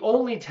again, we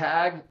only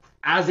tag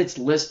as it's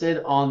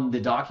listed on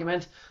the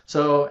document.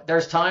 So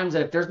there's times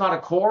that if there's not a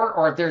corps,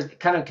 or if there's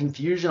kind of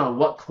confusion on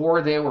what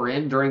corps they were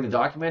in during the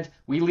document,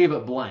 we leave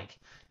it blank.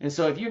 And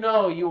so if you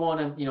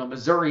want a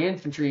Missouri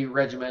Infantry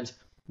Regiment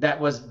that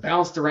was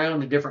bounced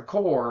around to different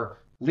corps,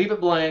 leave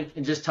it blank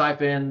and just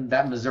type in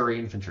that Missouri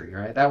Infantry,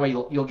 right? That way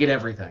you'll get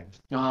everything.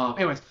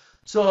 Anyways,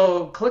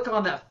 so click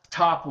on that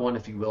top one,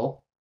 if you will,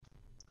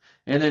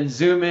 and then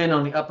zoom in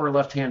on the upper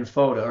left-hand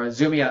photo, or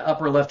zoom in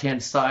upper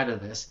left-hand side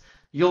of this.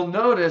 You'll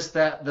notice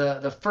that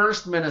the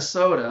 1st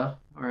Minnesota,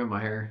 where am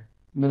I here?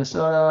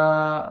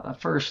 Minnesota, the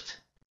 1st.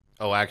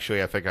 Oh,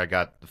 actually, I think I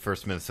got the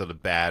 1st Minnesota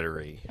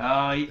Battery.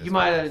 You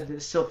might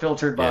have still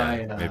filtered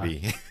by...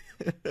 maybe.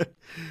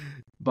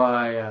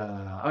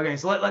 Okay,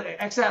 so let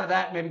X out of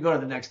that and maybe go to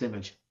the next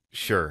image.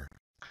 Sure.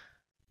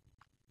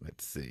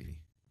 Let's see.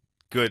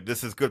 Good.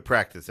 This is good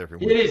practice,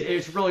 everyone. It is.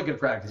 It's really good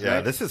practice. Yeah,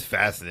 right? This is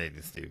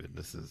fascinating, Stephen.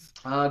 This is...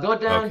 Go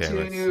down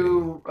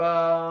to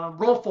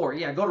roll 4.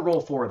 Yeah, go to roll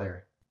 4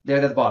 there. There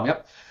at the bottom,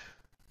 yep.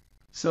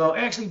 So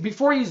actually,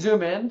 before you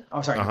zoom in...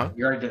 Oh, sorry.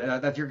 You already did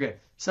that. You're good.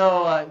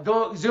 So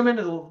go zoom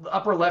into the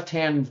upper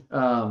left-hand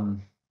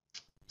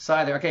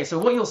side there. Okay, so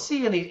what you'll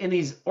see in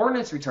these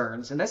Ordnance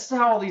Returns, and this is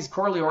how all these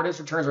quarterly Ordnance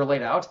Returns are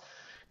laid out,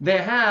 they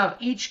have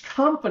each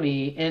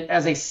company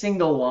as a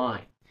single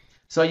line.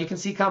 So you can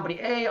see Company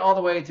A all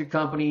the way through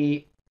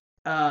Company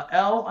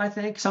L, I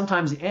think,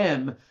 sometimes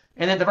M,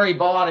 and at the very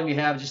bottom you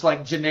have just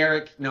like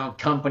generic,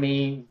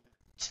 company,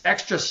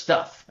 extra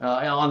stuff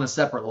on the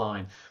separate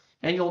line.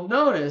 And you'll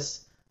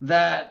notice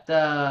that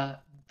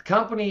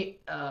Company,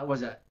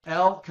 was it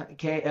L,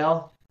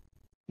 KL?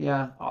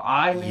 Yeah,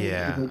 I maybe?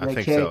 Yeah, I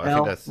think K, so. I L,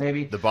 think that's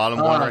maybe. The bottom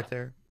one right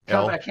there.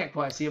 I can't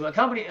quite see it, but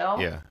Company L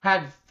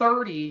had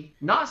 30,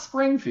 not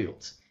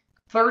Springfields,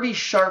 30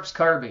 Sharps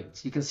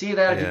carbines. You can see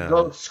that if you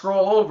go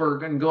scroll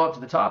over and go up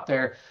to the top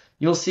there.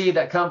 You'll see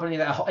that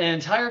an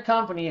entire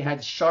company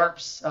had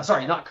Sharps.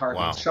 Sorry, not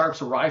carbines. Wow.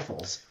 Sharps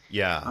rifles.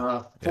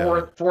 Yeah.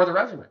 For the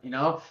regiment,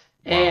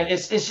 And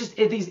it's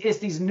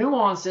these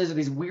nuances or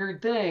these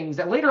weird things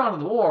that later on in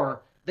the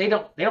war they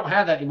don't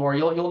have that anymore.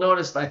 You'll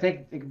notice, I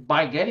think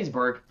by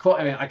Gettysburg,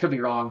 I mean I could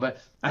be wrong,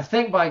 but I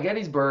think by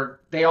Gettysburg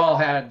they all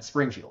had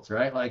Springfields,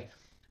 right?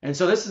 And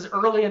so this is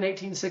early in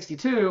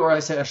 1862, or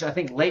I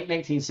think late in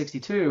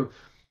 1862,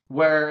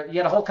 where you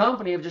had a whole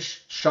company of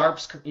just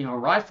Sharps,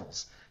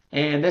 rifles.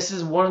 And this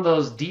is one of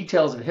those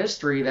details of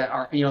history that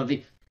are,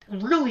 the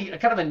really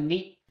kind of a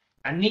neat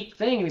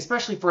thing, and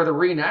especially for the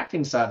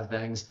reenacting side of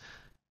things.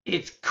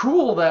 It's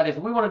cool that if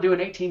we want to do an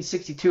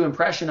 1862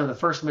 impression of the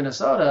 1st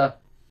Minnesota,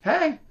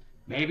 hey,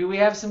 maybe we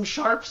have some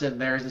Sharps in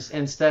there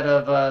instead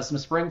of some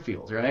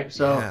Springfields, right?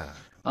 So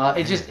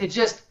it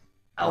just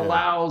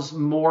allows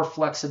more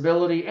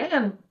flexibility,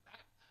 but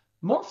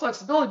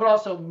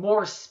also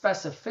more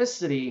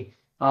specificity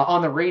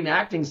on the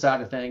reenacting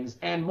side of things,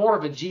 and more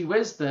of a gee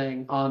whiz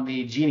thing on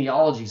the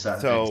genealogy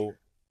side of things.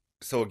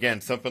 So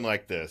again, something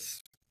like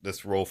this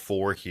roll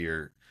 4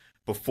 here,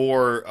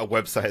 before a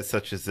website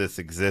such as this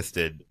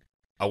existed,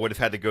 I would have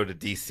had to go to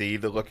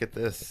DC to look at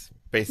this,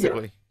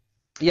 basically.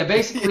 Yeah,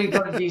 basically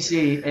go to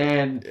DC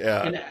and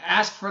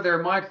ask for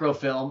their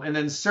microfilm, and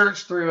then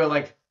search through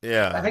I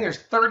think there's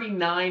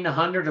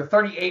 3,900 or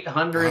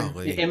 3,800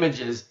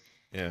 images.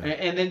 Yeah.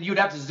 And then you'd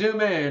have to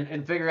zoom in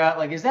and figure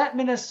out, is that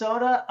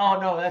Minnesota? Oh,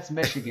 no, that's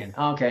Michigan.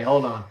 Okay,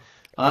 hold on.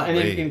 And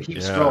then you can keep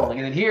scrolling.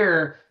 And then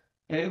here,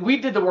 we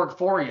did the work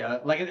for you.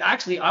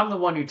 Actually, I'm the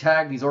one who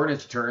tagged these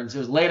Ordnance Returns. It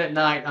was late at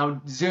night.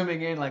 I'm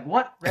zooming in,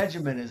 what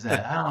regiment is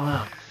that? I don't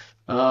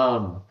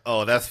know.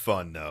 Oh, that's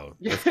fun, though.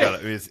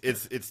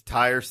 It's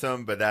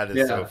tiresome, but that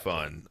is so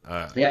fun.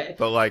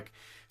 But,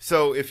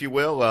 so if you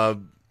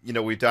will,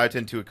 we dived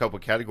into a couple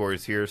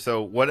categories here.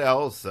 So what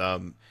else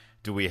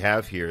do we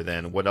have here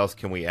then? What else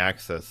can we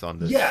access on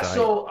this Yeah, site?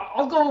 so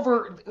I'll go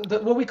over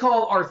what we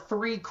call our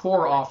three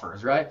core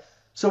offers, right?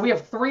 So we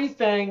have three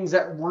things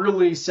that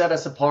really set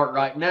us apart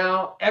right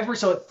now.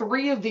 So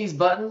three of these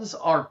buttons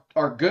are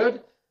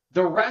good.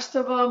 The rest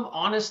of them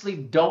honestly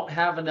don't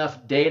have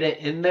enough data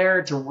in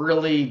there to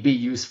really be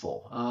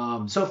useful.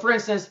 So for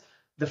instance,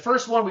 the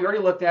first one we already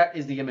looked at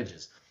is the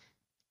images.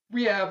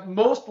 We have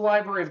most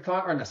Library of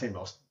Congress, or not say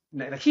most,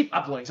 they keep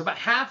uploading. So about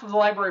half of the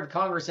Library of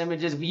Congress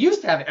images, we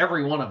used to have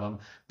every one of them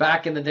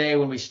back in the day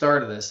when we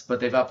started this, but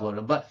they've uploaded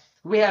them. But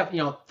we have,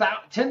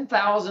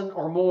 10,000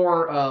 or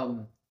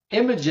more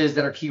images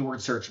that are keyword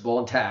searchable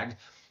and tagged.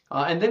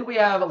 And then we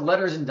have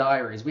letters and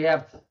diaries. We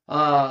have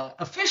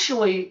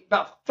officially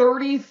about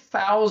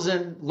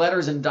 30,000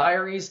 letters and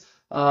diaries.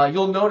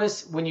 You'll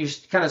notice when you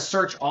kind of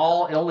search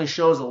all, it only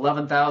shows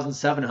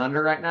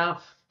 11,700 right now.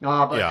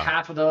 But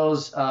half of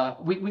those,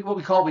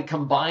 we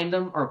combine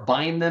them or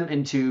bind them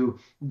into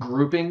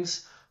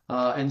groupings.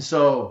 And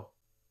so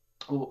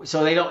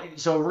they don't,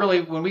 so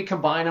really when we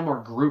combine them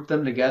or group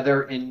them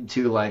together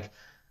into like,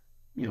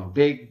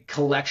 big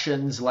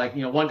collections, like,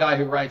 one guy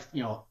who writes,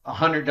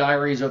 100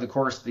 diaries over the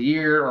course of the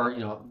year,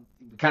 or,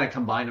 kind of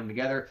combine them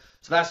together.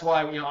 So that's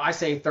why, I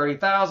say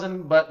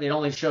 30,000, but it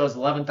only shows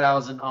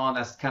 11,000 on,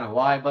 that's kind of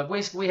why. But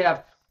basically we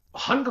have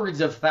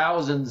hundreds of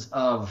thousands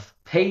of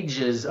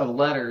pages of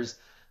letters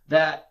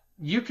that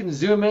you can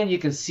zoom in, you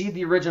can see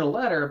the original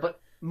letter,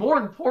 but more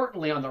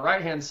importantly, on the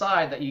right-hand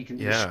side that you can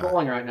be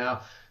scrolling right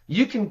now,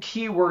 you can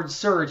keyword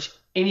search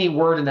any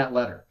word in that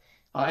letter.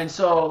 And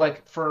so,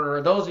 like,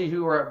 for those of you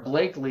who were at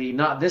Blakely,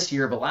 not this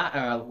year, but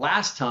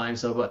last time,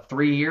 so about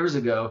 3 years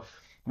ago,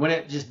 when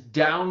it just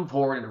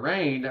downpoured and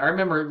rained, I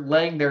remember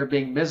laying there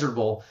being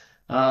miserable,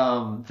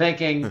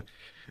 thinking,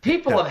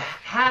 people have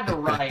had to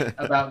write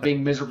about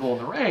being miserable in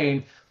the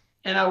rain.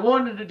 And I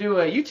wanted to do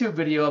a YouTube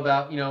video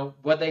about,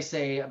 what they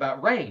say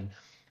about rain.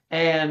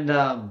 And,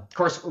 of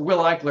course, Will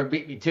Eichler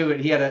beat me to it.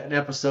 He had an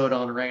episode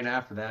on rain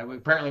after that.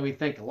 Apparently, we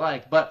think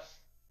alike. But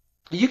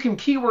you can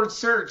keyword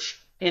search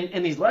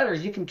in these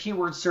letters. You can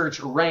keyword search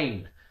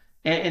rain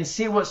and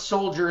see what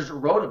soldiers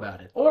wrote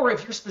about it. Or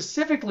if you're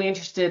specifically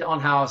interested on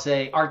how,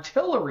 say,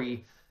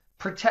 artillery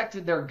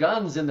protected their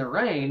guns in the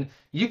rain,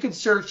 you could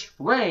search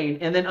rain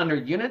and then under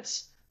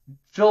units,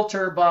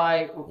 filter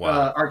by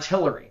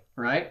artillery,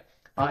 right?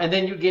 And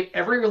then you get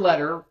every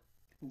letter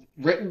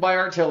written by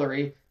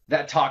artillery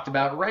that talked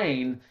about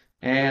rain.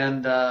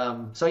 And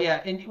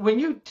and when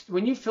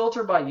you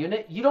filter by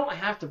unit, you don't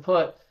have to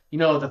put,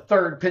 the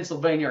 3rd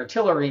Pennsylvania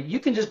Artillery. You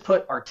can just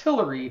put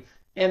artillery,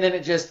 and then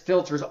it just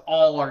filters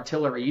all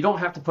artillery. You don't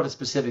have to put a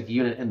specific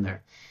unit in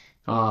there.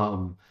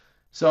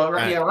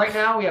 Right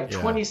now we have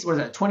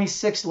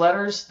 26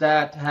 letters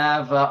that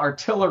have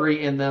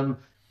artillery in them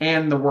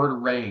and the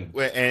word rain.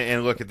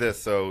 And look at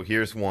this. So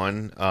here's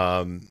one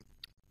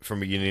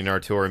from a Union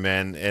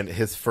artilleryman, and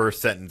his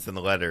first sentence in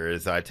the letter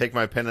is, "I take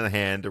my pen in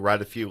hand to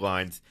write a few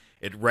lines.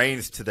 It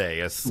rains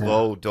today, a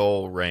slow,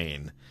 dull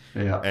rain.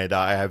 Yeah. And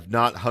I have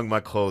not hung my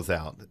clothes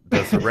out.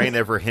 Does the rain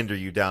ever hinder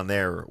you down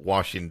there,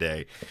 washing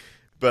day?"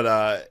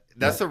 But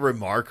that's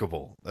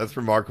remarkable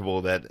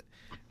that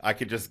I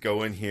could just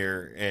go in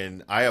here,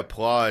 and I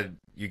applaud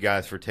you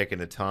guys for taking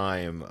the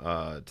time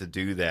to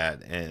do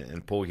that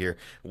and pull here,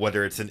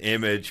 whether it's an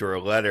image or a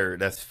letter.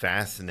 That's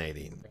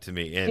fascinating to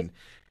me, and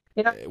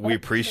we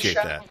appreciate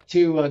that.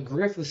 To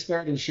Griff with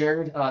Spared and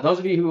Shared. Those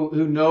of you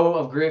who know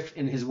of Griff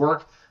and his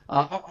work,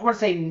 I want to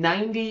say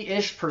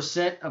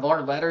 90-ish% of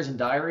our letters and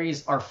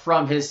diaries are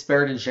from his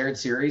Spared and Shared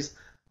series.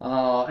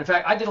 In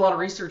fact, I did a lot of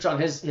research on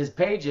his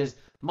pages.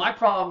 My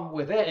problem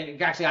with it,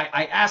 and actually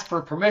I asked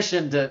for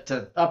permission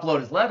to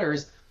upload his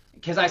letters,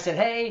 because I said,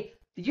 hey,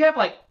 you have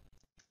like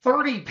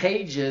 30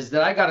 pages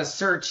that I got to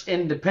search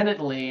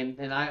independently,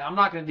 and I'm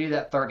not going to do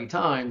that 30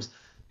 times.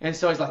 And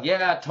so he's like,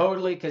 yeah,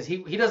 totally, because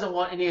he doesn't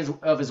want any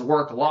of his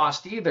work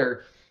lost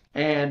either.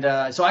 And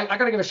so I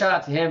got to give a shout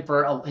out to him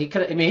for he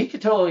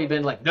could totally have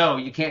been like, no,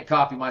 you can't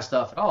copy my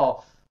stuff at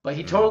all. But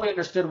he totally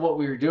understood what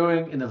we were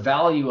doing and the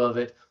value of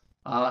it.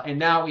 And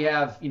now we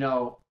have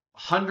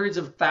hundreds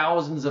of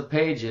thousands of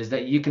pages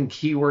that you can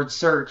keyword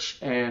search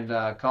and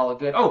call it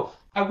good. Oh,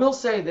 I will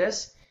say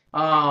this: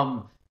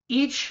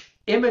 each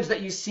image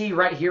that you see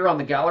right here on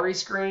the gallery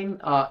screen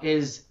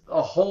is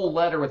a whole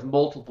letter with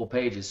multiple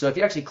pages. So if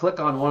you actually click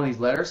on one of these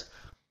letters,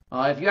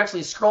 if you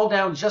actually scroll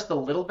down just a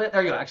little bit,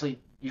 there you go. Actually,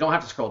 you don't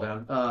have to scroll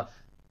down.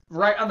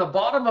 Right on the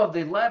bottom of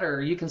the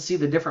letter, you can see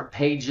the different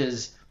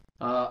pages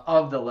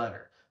of the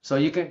letter. So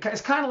you can.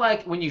 It's kind of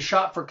like when you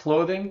shop for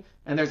clothing,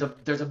 and there's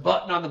a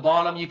button on the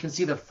bottom. You can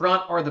see the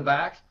front or the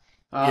back.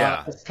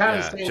 It's kind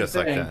of the same just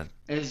thing. Like that.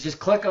 Is just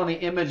click on the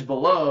image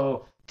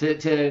below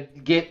to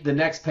get the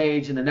next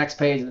page and the next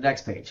page and the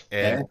next page.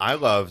 And I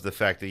love the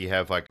fact that you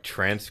have like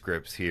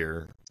transcripts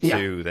here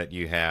too that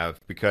you have,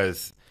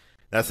 because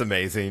that's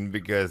amazing,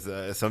 because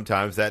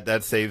sometimes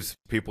that saves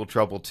people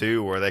trouble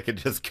too, where they could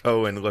just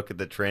go and look at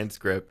the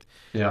transcript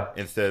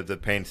instead of the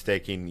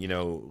painstaking,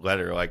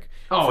 letter. Like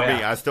for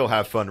me, I still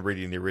have fun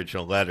reading the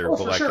original letter,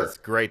 but like it's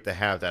great to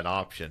have that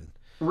option.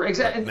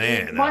 Exactly.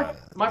 Man,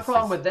 My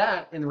problem with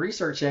that in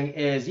researching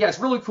is, yeah, it's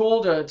really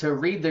cool to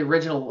read the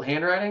original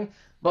handwriting,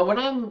 but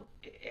when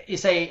you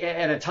say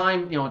at a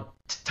time,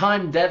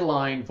 time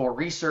deadline for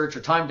research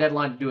or time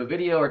deadline to do a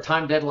video or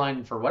time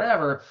deadline for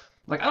whatever,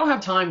 like I don't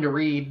have time to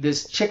read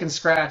this chicken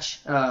scratch,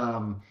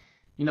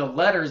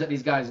 letters that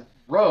these guys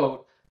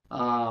wrote.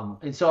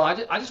 And so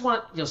I just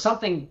want,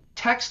 something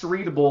text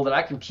readable that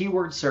I can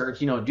keyword search,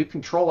 do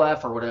Control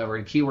F or whatever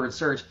and keyword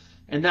search.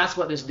 And that's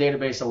what this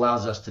database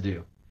allows us to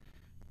do.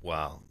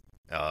 Wow.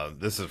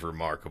 This is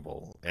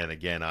remarkable. And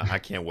again, I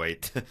can't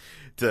wait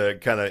to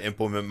kind of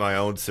implement my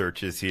own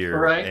searches here.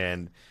 Right.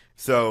 And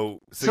so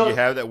you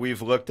have that.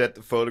 We've looked at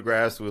the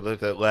photographs, we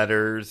looked at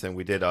letters, and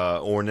we did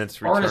Ordnance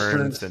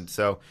Returns. And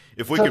so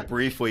if we could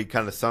briefly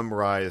kind of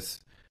summarize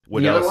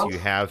what else you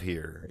have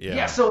here.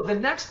 Yeah, so the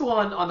next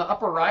one on the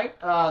upper right,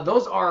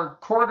 those are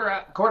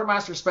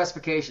quartermaster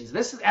specifications.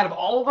 This is, out of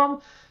all of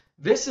them,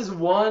 this is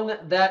one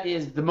that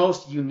is the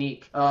most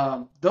unique.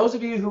 Those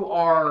of you who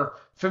are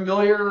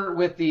familiar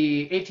with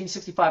the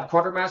 1865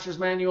 Quartermaster's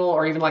Manual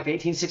or even like the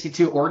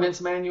 1862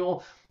 Ordnance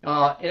Manual,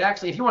 it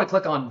actually, if you want to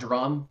click on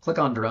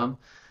drum.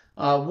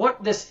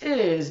 What this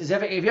is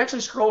if you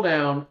actually scroll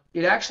down,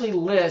 it actually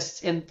lists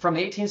from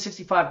the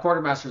 1865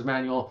 Quartermaster's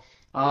Manual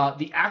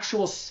the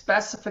actual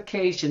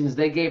specifications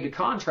they gave to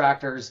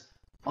contractors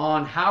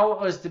on how it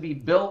was to be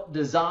built,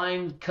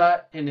 designed,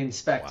 cut, and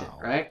inspected,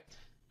 right?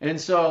 And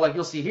so, like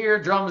you'll see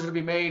here, drums are to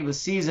be made with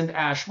seasoned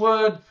ash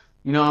wood,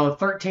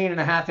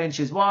 13.5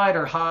 inches wide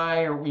or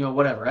high or,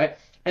 whatever, right?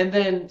 And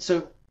then,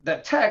 so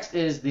that text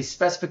is the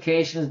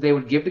specifications they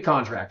would give to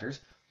contractors.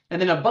 And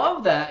then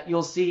above that,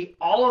 you'll see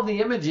all of the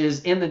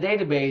images in the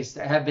database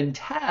that have been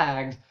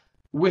tagged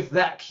with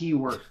that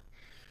keyword.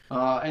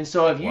 And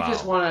so if you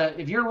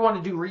if you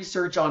want to do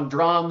research on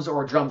drums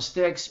or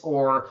drumsticks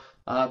or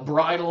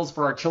bridles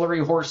for artillery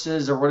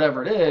horses or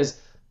whatever it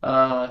is,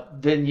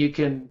 then you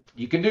can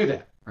do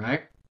that,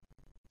 right?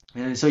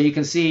 And so you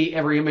can see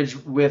every image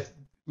with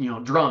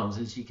drums,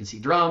 and so you can see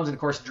drums, and of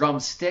course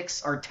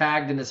drumsticks are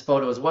tagged in this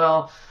photo as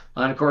well.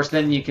 And of course,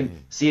 then you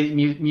can see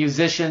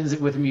musicians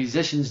with a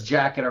musician's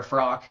jacket or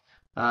frock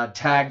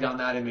tagged on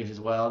that image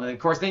as well. And of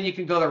course, then you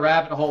can go the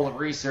rabbit hole of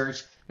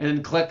research and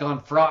then click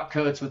on frock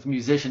coats with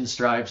musician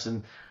stripes,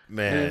 and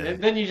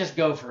then you just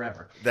go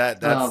forever.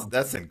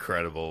 That's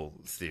incredible,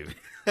 Steve.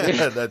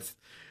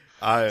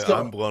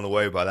 I'm blown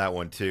away by that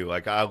one too.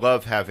 Like, I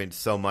love having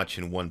so much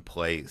in one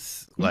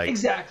place. Like,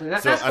 exactly.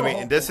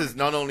 This is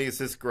not only is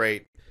this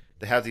great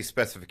to have these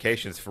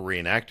specifications for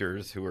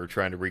reenactors who are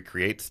trying to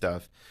recreate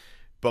stuff,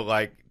 but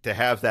like to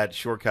have that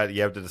shortcut,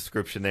 you have the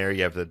description there,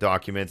 you have the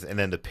documents, and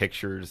then the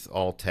pictures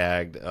all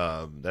tagged.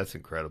 That's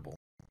incredible.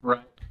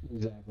 Right.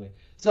 Exactly.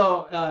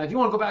 So if you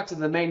want to go back to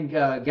the main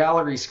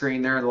gallery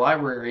screen there in the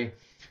library,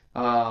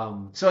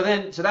 so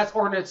that's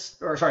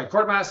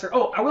Quartermaster.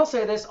 Oh, I will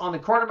say this on the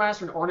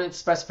Quartermaster and Ordnance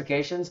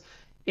specifications.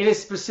 It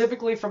is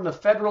specifically from the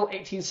Federal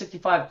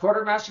 1865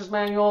 Quartermaster's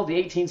Manual, the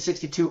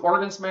 1862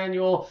 Ordnance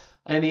Manual,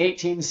 and the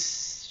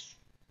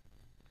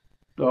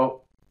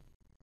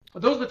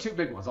those are the two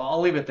big ones.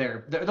 I'll leave it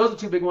there. Those are the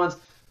two big ones.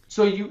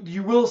 So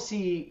you will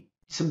see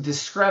some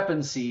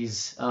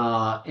discrepancies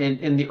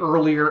in the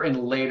earlier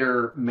and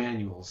later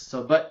manuals.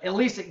 So, but at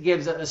least it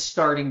gives a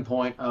starting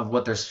point of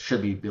what there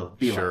should be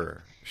like.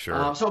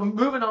 Sure. So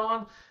moving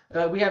on,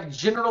 we have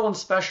general and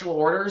special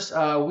orders.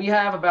 We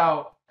have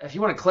about, if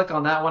you want to click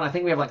on that one, I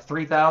think we have like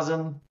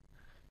 3,000.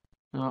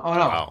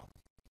 Wow.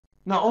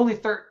 No, only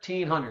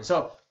 1,300.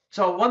 So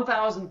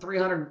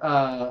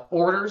 1,300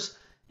 orders,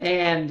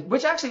 and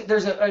which actually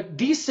there's a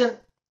decent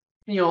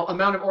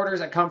amount of orders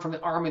that come from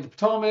the Army of the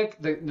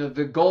Potomac,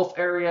 the Gulf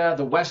area,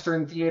 the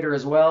Western Theater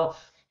as well.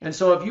 And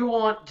so if you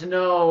want to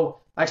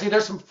know, actually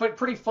there's some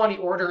pretty funny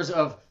orders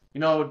of,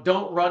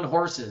 don't run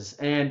horses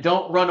and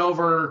don't run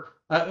over,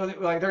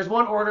 like there's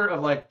one order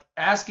of like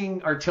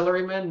asking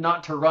artillerymen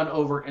not to run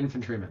over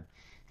infantrymen.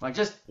 Like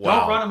just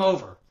don't run them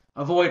over,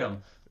 avoid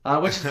them,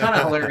 which is kind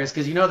of hilarious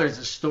because there's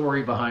a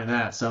story behind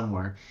that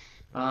somewhere.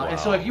 And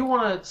so if you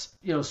want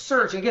to,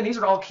 search, again, these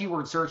are all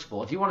keyword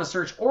searchable. If you want to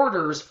search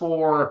orders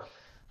for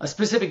a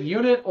specific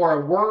unit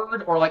or a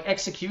word or like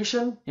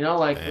execution,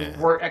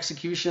 were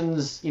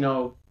executions,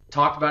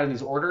 talked about in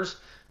these orders,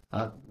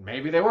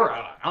 maybe they were,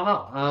 I don't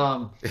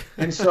know.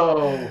 And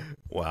so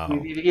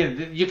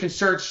you can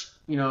search,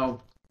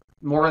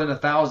 more than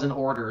 1,000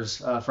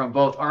 orders from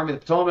both Army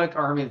of the Potomac,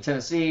 Army of the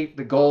Tennessee,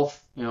 the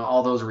Gulf,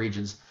 all those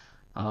regions.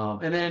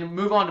 And then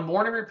move on to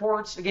morning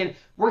reports. Again,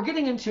 we're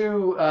getting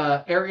into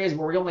areas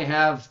where we only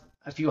have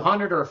a few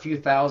hundred or a few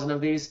thousand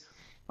of these.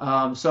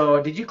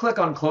 So did you click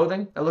on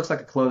clothing? It looks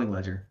like a clothing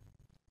ledger.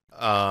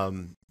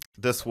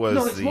 This was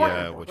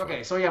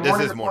okay, so this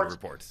is morning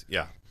reports.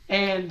 Yeah.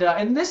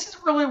 And this is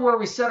really where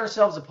we set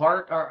ourselves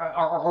apart.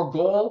 Our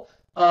goal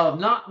of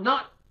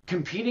not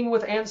competing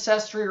with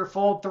Ancestry or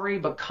Fold 3,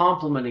 but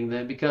complementing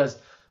them, because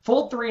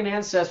Fold 3 and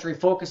Ancestry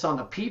focus on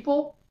the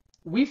people.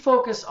 We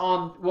focus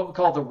on what we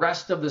call the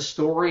rest of the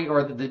story,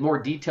 or the more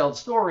detailed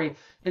story.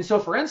 And so,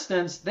 for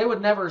instance, they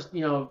would never,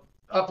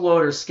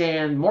 upload or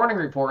scan morning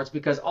reports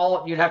because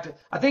I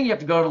think you have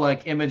to go to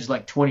like image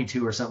like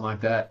 22 or something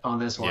like that on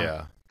this one.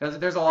 Yeah. Because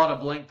there's a lot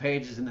of blank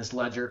pages in this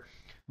ledger.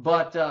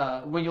 But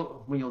when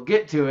you'll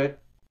get to it,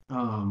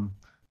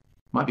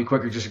 might be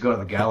quicker just to go to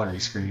the gallery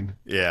screen.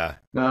 Yeah.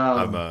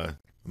 I'm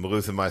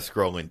losing my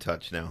scrolling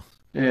touch now.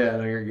 Yeah,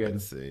 no, you're good.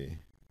 Let's see.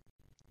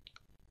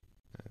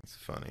 That's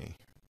funny.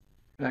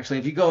 Actually,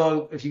 if you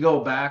go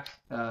back,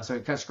 so you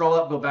kind of scroll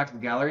up, go back to the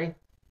gallery.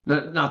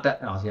 No, not that.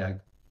 Oh, yeah.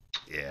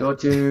 Yeah. Go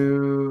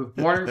to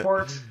morning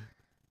reports,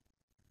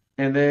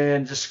 and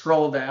then just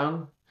scroll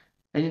down,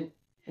 and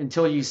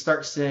until you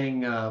start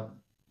seeing.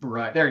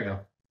 Right there you go.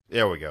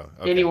 There we go.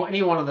 Okay.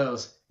 Any one of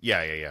those.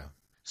 Yeah.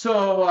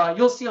 So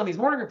you'll see on these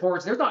morning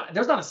reports, there's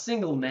not a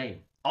single name.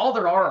 All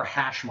there are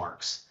hash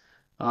marks.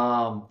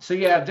 So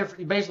you have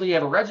basically you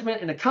have a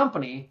regiment and a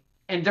company,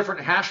 and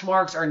different hash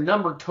marks are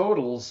number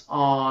totals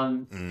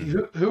on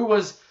who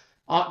was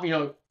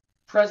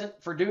present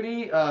for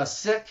duty,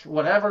 sick,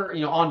 whatever,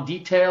 on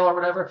detail or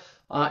whatever.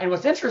 And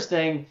what's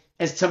interesting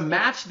is to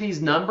match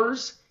these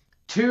numbers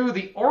to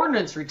the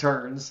ordnance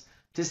returns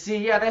to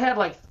see, they had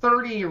like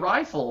 30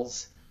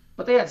 rifles,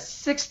 but they had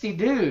 60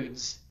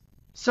 dudes.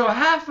 So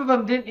half of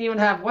them didn't even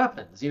have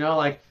weapons,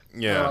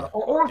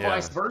 or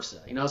vice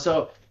versa,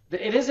 So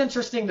it is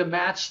interesting to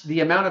match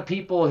the amount of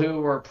people who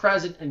were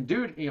present and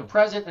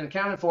present and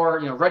accounted for,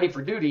 ready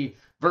for duty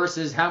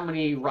versus how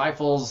many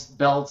rifles,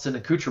 belts, and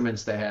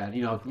accoutrements they had.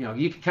 You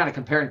can kind of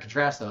compare and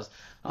contrast those.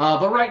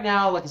 But right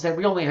now, like I said,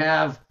 we only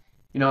have,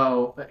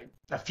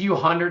 a few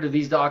hundred of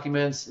these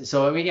documents.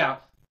 So,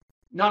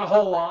 not a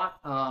whole lot.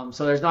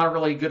 So there's not a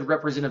really good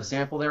representative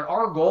sample there.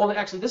 Our goal, and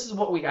actually this is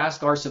what we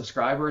ask our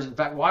subscribers. In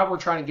fact, why we're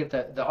trying to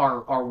get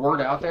our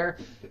word out there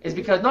is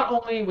because not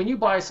only when you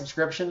buy a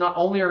subscription, not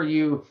only are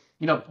you,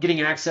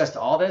 getting access to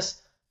all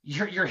this,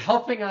 you're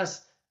helping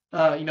us,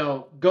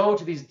 go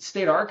to these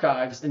state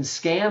archives and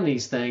scan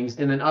these things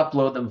and then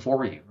upload them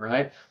for you,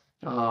 right?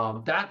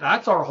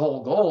 That's our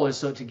whole goal is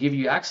so to give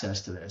you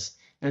access to this.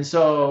 And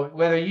so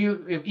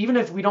even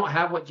if we don't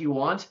have what you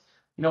want,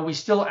 we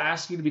still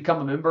ask you to become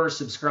a member or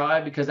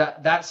subscribe because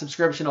that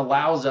subscription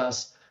allows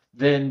us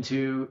then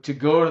to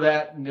go to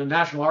that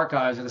National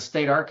Archives or the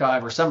State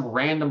Archive or some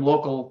random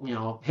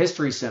local,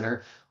 history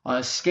center,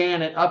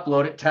 scan it,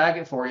 upload it, tag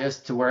it for you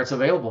to where it's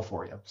available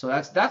for you. So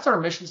that's our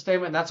mission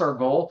statement. That's our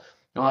goal.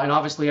 And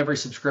obviously every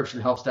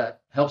subscription helps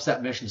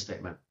that mission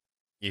statement.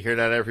 You hear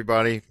that,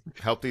 everybody?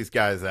 Help these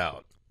guys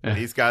out.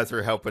 These guys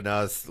are helping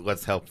us.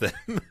 Let's help them.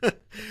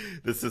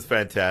 This is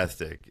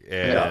fantastic.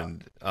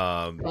 And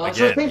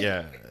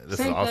again, this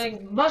is awesome.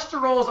 Thing. Muster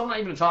rolls, I'm not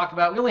even going to talk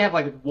about. We only have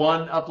like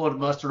one uploaded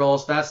muster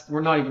rolls. We're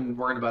not even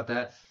worried about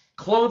that.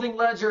 Clothing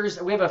ledgers.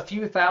 We have a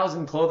few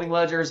thousand clothing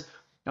ledgers,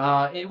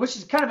 which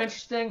is kind of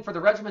interesting for the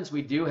regiments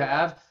we do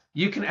have.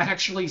 You can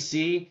actually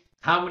see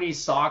how many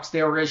socks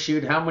they were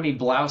issued, how many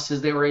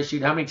blouses they were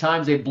issued, how many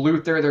times they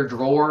blew through their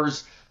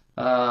drawers,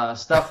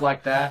 stuff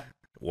like that.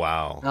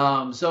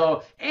 Wow.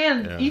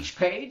 Each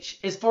page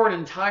is for an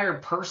entire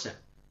person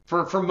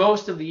for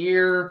most of the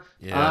year.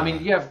 Yeah.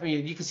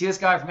 You can see this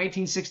guy from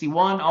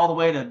 1861 all the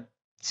way to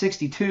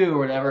 62 or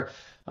whatever.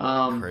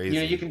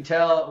 Crazy. You can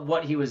tell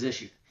what he was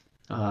issued.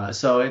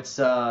 So it's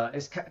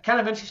kind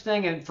of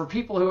interesting. And for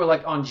people who are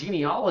like on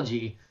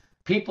genealogy,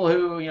 people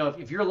who,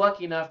 if you're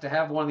lucky enough to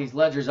have one of these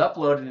ledgers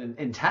uploaded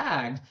and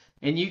tagged,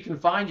 and you can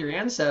find your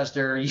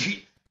ancestor,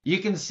 you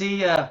can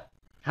see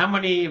how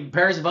many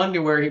pairs of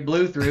underwear he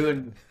blew through,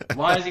 and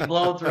why is he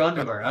blowing through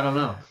underwear? I don't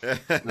know.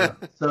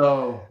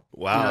 So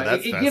wow,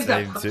 it gives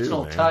that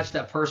personal touch,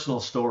 that personal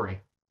story.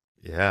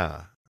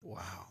 Yeah.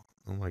 Wow.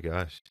 Oh my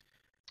gosh.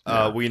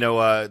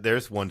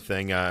 There's one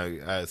thing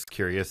I was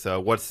curious.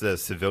 What's the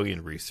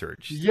civilian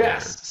research?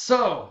 Yes. There?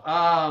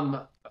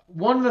 So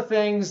one of the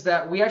things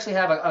that we actually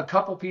have a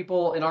couple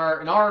people in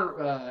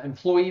our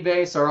employee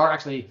base, or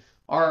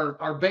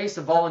our base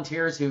of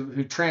volunteers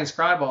who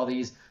transcribe all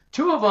these.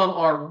 Two of them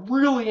are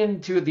really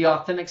into the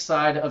authentic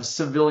side of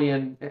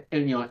civilian,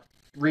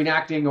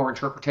 reenacting or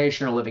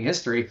interpretation or living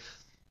history,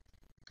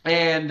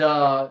 and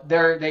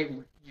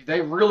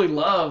they really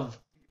love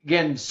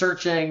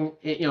searching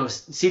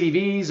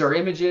CDVs or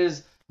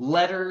images,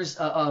 letters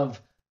of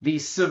the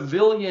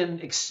civilian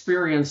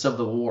experience of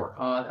the war.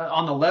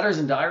 On the letters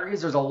and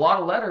diaries, there's a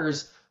lot of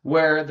letters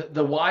where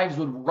the wives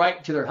would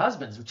write to their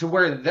husbands, to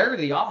where they're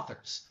the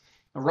authors,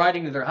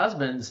 writing to their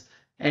husbands.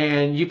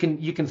 And you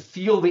can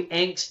feel the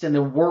angst and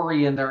the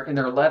worry in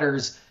their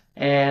letters,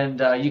 and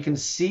you can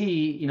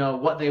see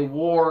what they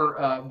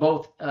wore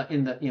both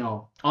in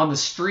the on the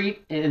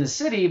street in the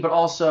city, but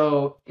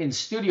also in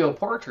studio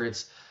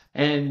portraits.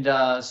 And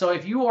so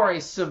if you are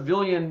a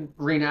civilian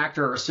reenactor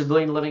or a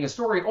civilian living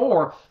historian,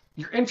 or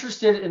you're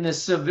interested in the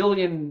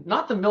civilian,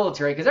 not the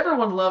military, because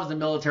everyone loves the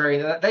military,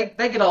 they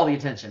get all the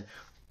attention.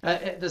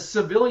 The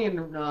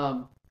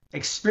civilian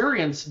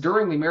experience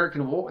during the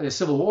American War, the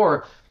Civil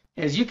War.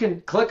 Is you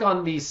can click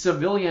on the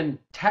civilian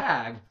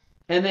tag,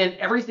 and then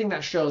everything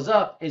that shows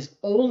up is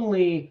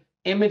only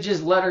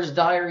images, letters,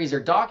 diaries, or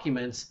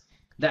documents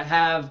that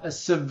have a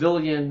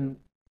civilian,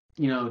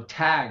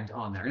 tagged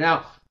on there.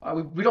 Now,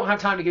 we don't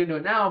have time to get into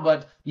it now,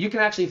 but you can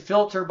actually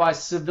filter by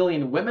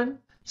civilian women,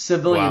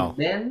 civilian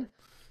men,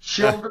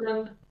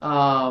 children,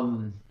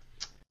 and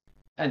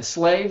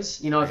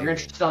slaves. If you're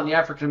interested on the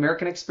African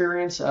American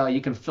experience,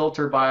 you can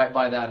filter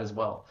by that as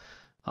well.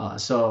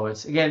 So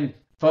it's, again,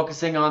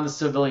 focusing on the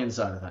civilian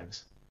side of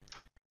things.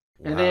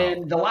 And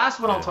then the last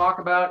one I'll talk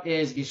about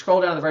is, if you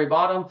scroll down to the very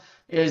bottom,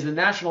 is the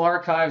National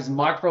Archives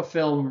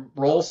microfilm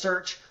roll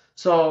search.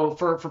 So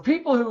for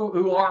people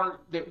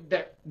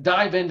that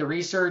dive into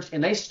research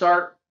and they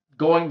start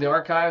going to the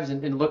archives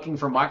and looking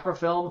for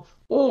microfilm,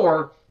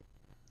 or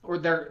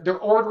they're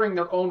ordering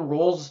their own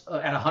rolls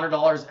at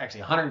 $100,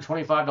 actually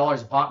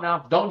 $125 a pop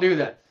now, don't do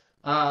that.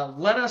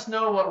 Let us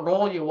know what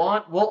roll you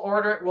want. We'll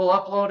order it, we'll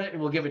upload it,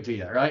 and we'll give it to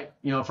you, right?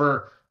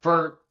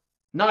 For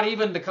not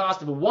even the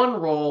cost of one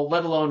roll,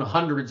 let alone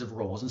hundreds of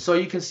rolls. And so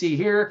you can see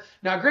here,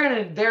 now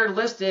granted, they're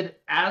listed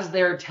as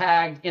they're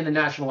tagged in the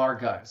National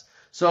Archives.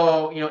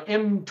 So,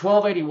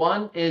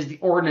 M1281 is the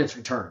Ordnance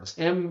Returns.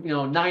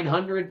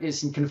 M900 is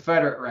some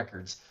Confederate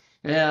records.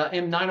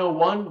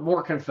 M901,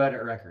 more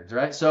Confederate records,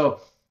 right?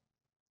 So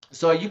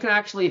you can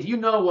actually, if you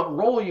know what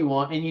roll you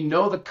want and you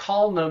know the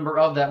call number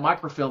of that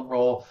microfilm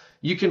roll,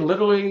 you can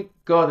literally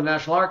go to the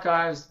National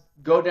Archives,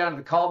 go down to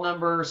the call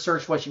number,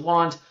 search what you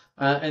want,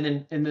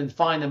 and then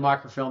find the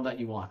microfilm that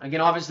you want. Again,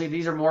 obviously,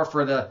 these are more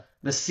for the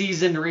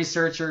seasoned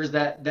researchers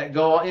that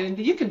go, and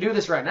you can do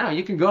this right now.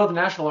 You can go to the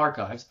National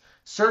Archives,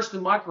 search the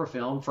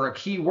microfilm for a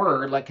key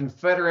word like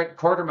Confederate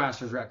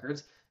Quartermaster's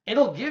records.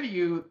 It'll give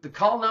you the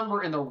call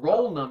number and the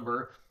roll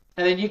number,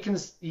 and then you can,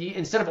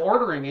 instead of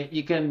ordering it,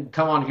 you can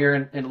come on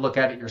here and look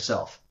at it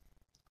yourself.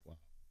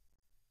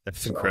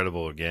 That's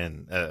incredible.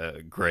 Again,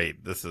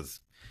 great. This is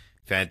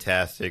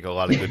fantastic. A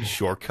lot of good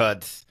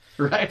shortcuts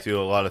right to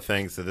a lot of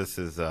things. So this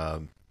is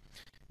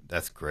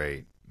that's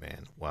great,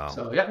 man. Wow.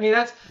 So yeah, I mean,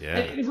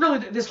 it really,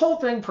 this whole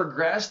thing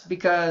progressed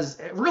because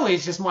really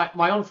it's just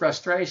my own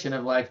frustration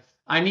of, like,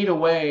 I need a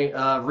way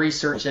of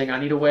researching. I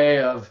need a way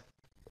of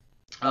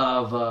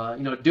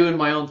doing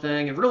my own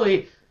thing, and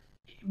really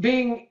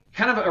being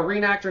kind of a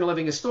reenactor and a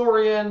living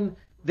historian,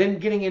 then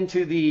getting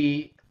into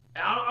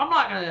I'm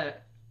not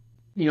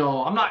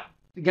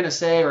gonna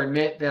say or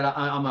admit that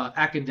I'm an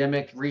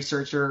academic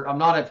researcher. I'm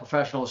not a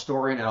professional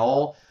historian at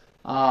all.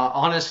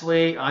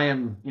 Honestly, I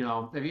am,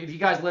 if you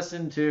guys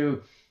listen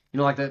to,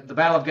 like the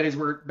Battle of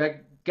Gettysburg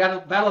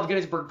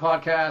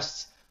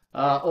podcasts,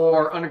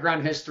 or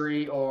Underground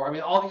History, or, I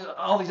mean,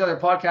 all these other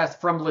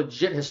podcasts from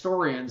legit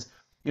historians,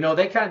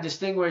 they kind of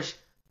distinguish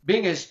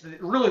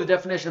really the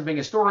definition of being a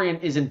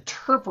historian is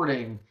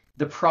interpreting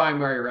the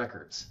primary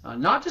records,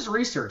 not just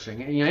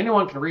researching.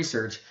 Anyone can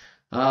research,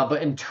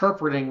 but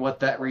interpreting what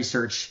that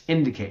research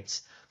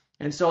indicates.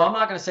 And so I'm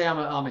not going to say I'm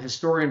a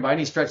historian by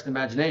any stretch of the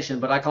imagination,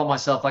 but I call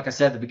myself, like I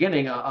said at the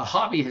beginning, a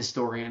hobby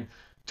historian,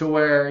 to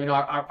where,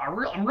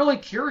 I'm really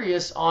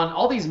curious on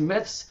all these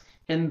myths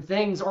and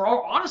things,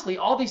 or honestly,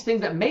 all these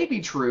things that may be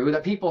true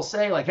that people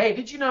say, like, hey,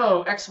 did you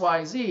know X,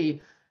 Y,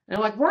 Z? And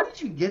I'm like, where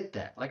did you get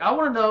that? Like, I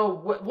want to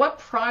know what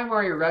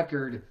primary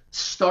record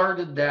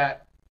started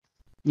that,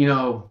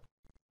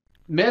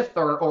 myth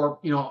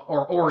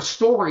or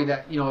story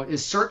that,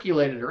 is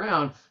circulated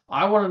around.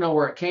 I want to know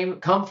where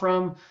it come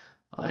from.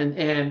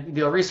 And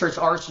the research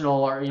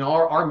arsenal,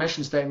 our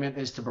mission statement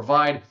is to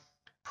provide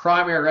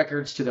primary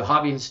records to the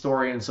hobby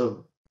historian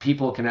so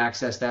people can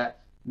access that,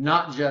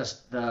 not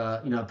just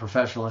the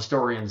professional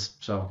historians.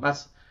 So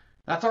that's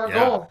our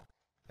goal.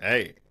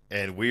 Hey,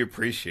 and we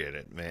appreciate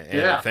it, man.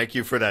 And thank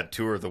you for that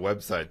tour of the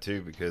website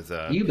too, because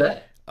you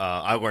bet.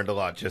 I learned a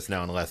lot just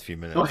now in the last few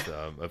minutes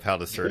of how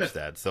to search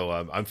that. So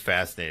I'm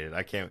fascinated.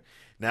 I can't.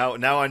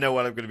 Now I know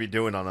what I'm going to be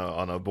doing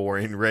on a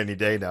boring rainy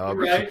day now.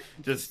 I'll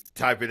just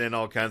typing in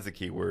all kinds of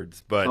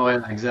keywords.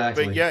 But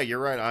exactly. But yeah, you're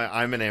right.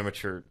 I'm an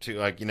amateur too.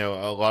 Like,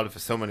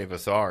 so many of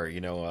us are.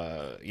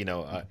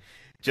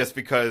 Just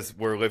because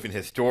we're living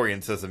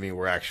historians doesn't mean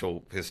we're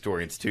actual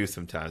historians too.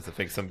 Sometimes I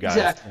think some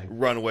guys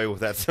run away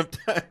with that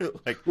sometimes.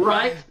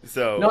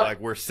 So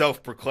we're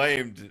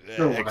self-proclaimed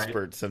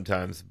experts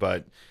sometimes.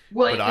 But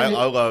I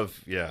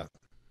love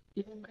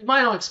in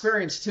my own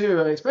experience too,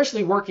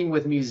 especially working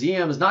with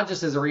museums, not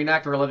just as a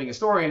reenactor or a living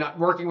historian,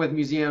 working with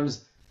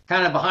museums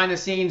kind of behind the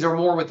scenes or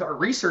more with our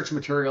research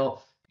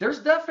material, there's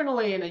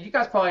definitely, and you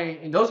guys probably,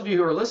 and those of you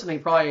who are listening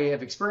probably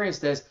have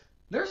experienced this,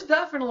 there's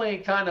definitely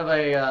kind of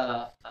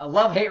a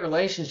love-hate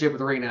relationship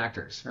with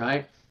reenactors,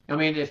 right? I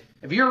mean,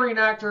 if you're a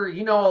reenactor,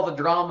 you know all the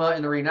drama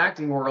in the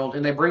reenacting world,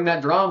 and they bring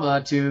that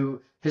drama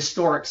to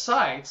historic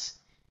sites,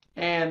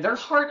 and they're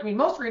hard. I mean,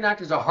 most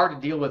reenactors are hard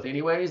to deal with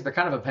anyways. They're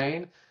kind of a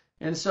pain.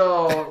 And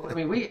so, I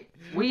mean,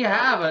 we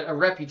have a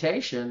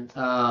reputation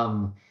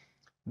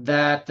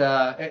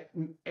that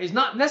is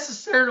not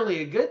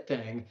necessarily a good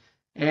thing.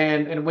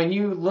 And when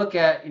you look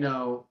at,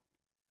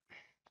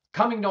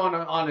 coming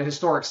on a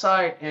historic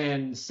site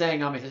and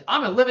saying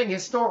I'm a living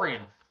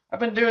historian, I've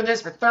been doing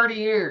this for 30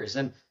 years,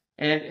 and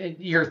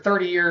your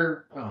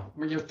 30-year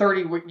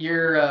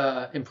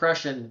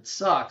impression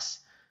sucks,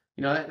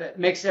 that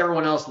makes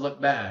everyone else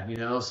look bad,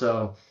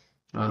 So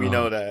We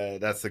know that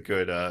that's a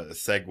good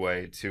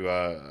segue to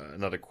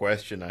another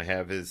question I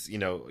have is,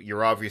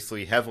 you're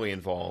obviously heavily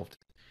involved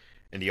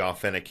in the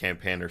authentic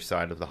campaigner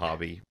side of the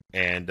hobby,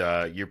 and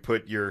you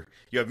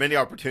have many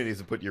opportunities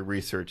to put your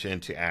research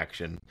into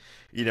action,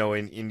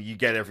 and you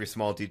get every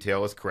small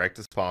detail as correct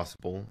as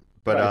possible.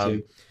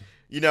 But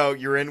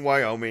you're in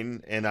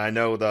Wyoming, and I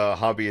know the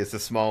hobby is a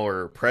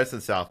smaller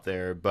presence out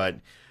there, but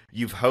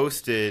you've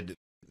hosted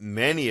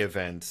many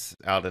events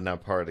out in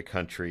that part of the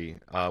country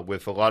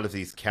with a lot of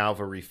these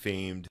cavalry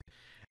themed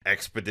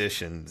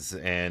expeditions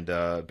and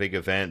big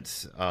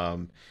events.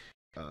 Also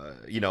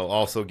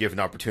give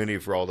an opportunity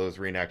for all those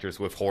reenactors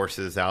with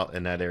horses out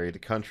in that area of the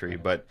country.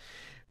 But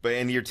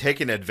and you're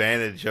taking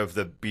advantage of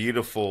the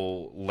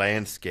beautiful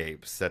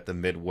landscapes that the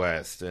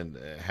Midwest and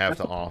have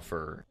to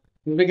offer.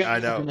 I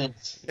know.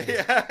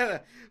 Yeah.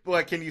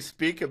 Well, can you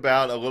speak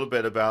about a little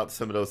bit about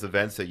some of those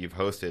events that you've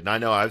hosted? And I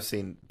know I've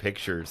seen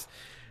pictures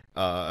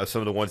of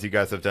some of the ones you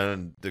guys have done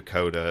in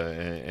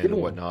Dakota and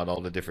whatnot,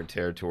 all the different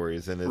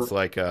territories, and it's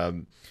like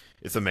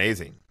it's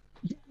amazing.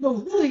 No,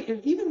 really,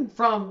 even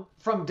from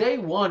day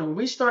one when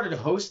we started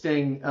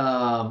hosting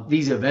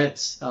these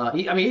events,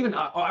 even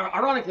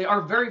ironically,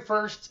 our very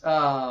first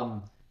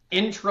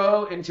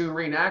intro into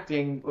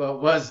reenacting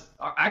was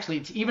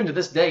actually, even to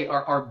this day,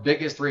 our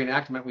biggest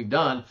reenactment we've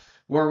done,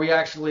 where we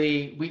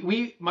actually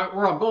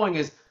where I'm going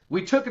is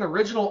we took an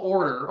original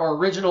order or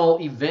original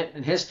event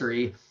in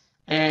history.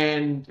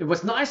 And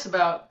what's nice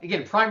about,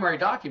 again, primary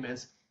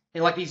documents,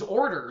 and like these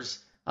orders,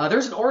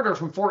 there's an order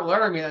from Fort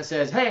Laramie that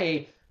says,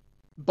 hey,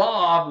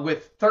 Bob,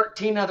 with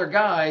 13 other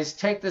guys,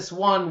 take this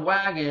one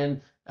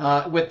wagon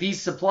with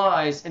these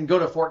supplies and go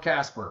to Fort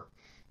Casper.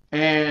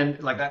 And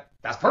like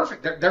that's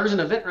perfect. There's an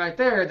event right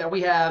there that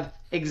we have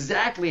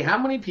exactly how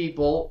many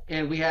people,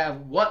 and we have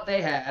what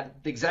they had,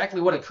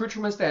 exactly what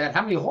accoutrements they had,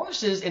 how many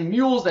horses and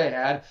mules they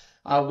had,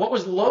 what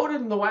was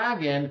loaded in the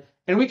wagon.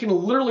 And we can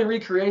literally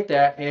recreate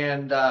that,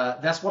 and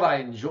that's what I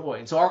enjoy.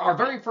 And so our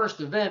very first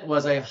event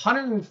was a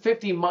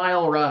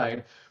 150-mile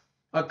ride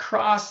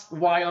across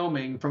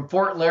Wyoming from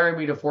Fort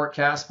Laramie to Fort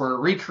Casper,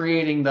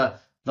 recreating the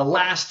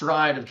last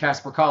ride of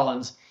Casper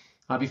Collins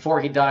before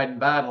he died in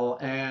battle,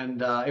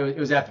 and it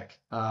was epic.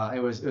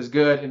 It was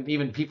good, and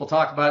even people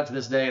talk about it to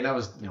this day, and that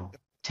was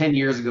 10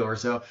 years ago or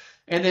so.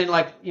 And then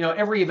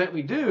every event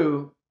we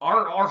do,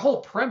 our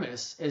whole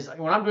premise is,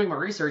 when I'm doing my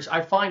research,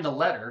 I find a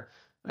letter.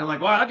 And I'm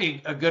like, well, that'd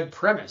be a good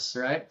premise,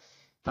 right?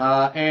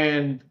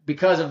 And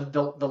because of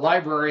the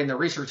library and the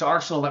research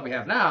arsenal that we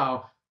have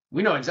now,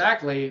 we know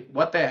exactly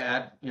what they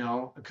had,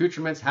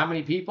 accoutrements, how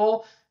many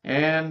people,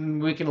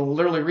 and we can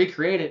literally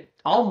recreate it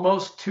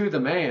almost to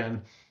the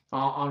man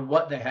on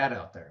what they had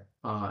out there.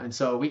 And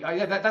so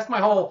that's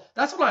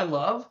what I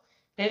love.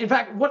 And in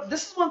fact,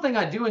 this is one thing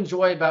I do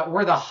enjoy about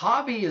where the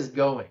hobby is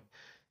going,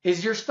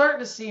 is you're starting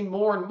to see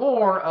more and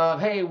more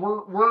of, hey,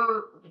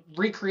 we're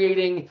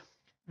recreating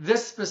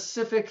this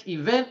specific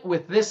event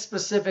with this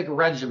specific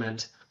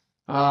regiment,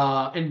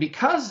 and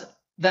because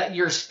that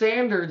your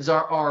standards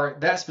are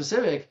that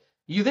specific,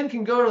 you then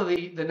can go to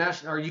the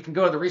national, or you can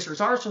go to the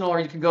research arsenal, or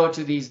you can go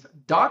to these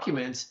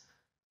documents,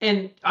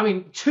 and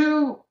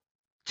to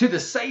the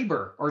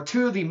saber or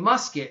to the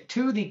musket,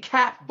 to the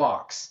cap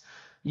box,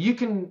 you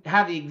can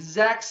have the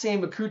exact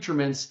same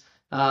accoutrements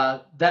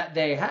that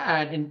they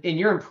had, and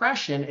your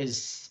impression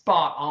is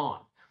spot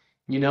on,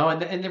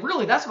 and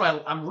really that's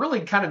what I'm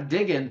really kind of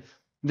digging.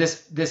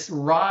 This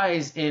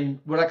rise in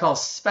what I call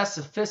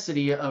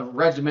specificity of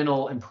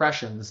regimental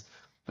impressions,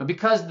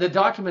 because the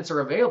documents are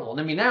available.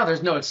 And now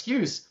there's no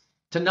excuse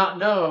to not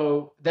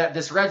know that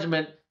this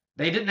regiment,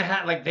 they didn't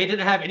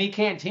have any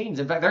canteens.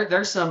 In fact,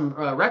 there's some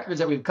records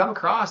that we've come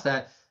across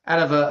that out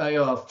of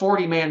a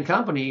 40-man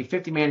company,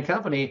 50-man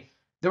company,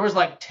 there was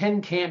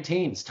 10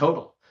 canteens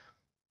total.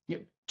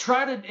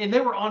 And they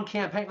were on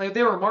campaign,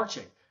 they were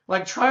marching.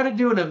 Try to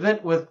do an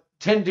event with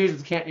 10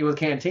 dudes with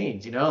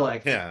canteens,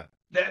 yeah.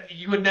 That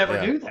you would never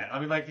do that.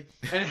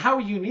 And how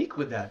unique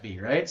would that be,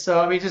 right?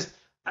 So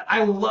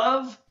I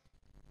love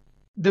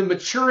the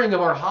maturing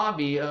of our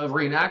hobby of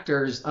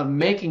reenactors, of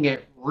making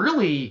it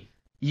really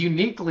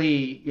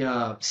uniquely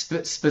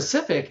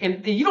specific.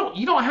 And you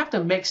don't have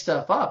to make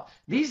stuff up.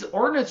 These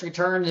ordnance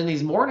returns and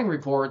these morning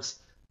reports,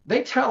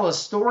 they tell a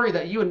story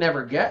that you would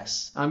never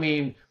guess.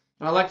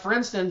 For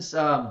instance,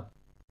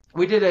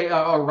 we did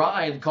a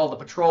ride called the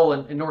Patrol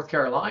in North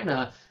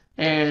Carolina.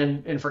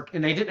 And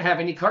they didn't have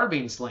any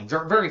carbine slings,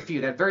 or very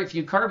few. They had very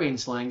few carbine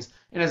slings.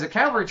 And as a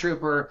cavalry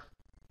trooper,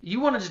 you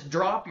want to just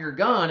drop your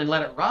gun and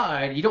let it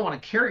ride. You don't want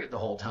to carry it the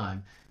whole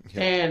time.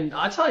 Okay. And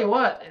I tell you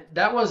what,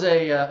 that was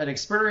an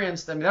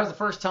experience. That was the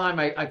first time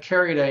I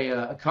carried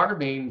a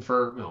carbine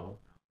for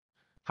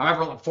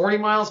however 40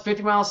 miles,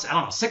 50 miles,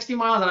 60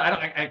 miles.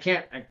 I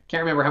can't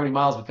remember how many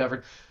miles we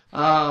covered.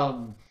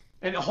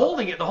 And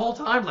holding it the whole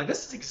time,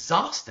 this is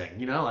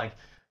exhausting.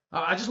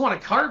 I just want a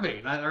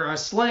carbine or a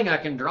sling. I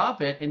can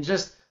drop it, and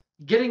just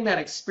getting that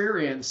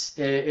experience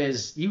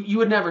is you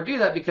would never do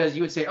that, because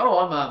you would say, oh,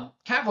 I'm a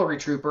cavalry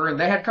trooper, and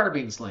they had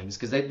carbine slings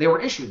because they were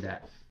issued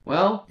that.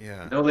 Well,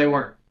 no, they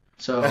weren't.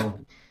 So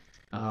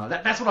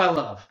That's what I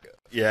love.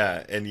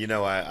 Yeah, and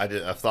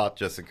a thought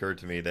just occurred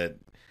to me that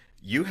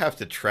you have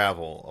to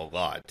travel a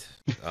lot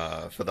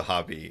for the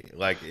hobby.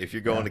 Like if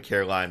you're going to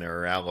Carolina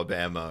or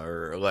Alabama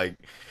or like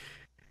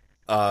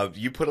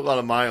you put a lot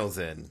of miles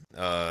in.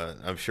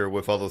 I'm sure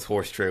with all those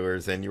horse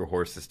trailers and your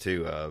horses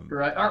too.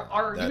 Right.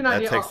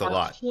 That takes a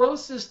lot.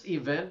 Closest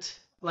event,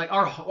 like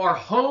our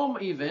home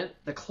event,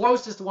 the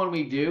closest one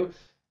we do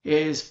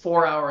is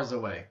 4 hours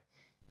away.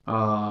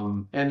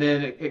 And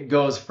then it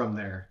goes from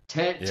there.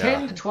 10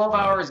 to 12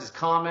 hours is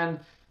common.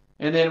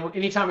 And then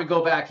anytime we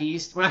go back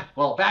east,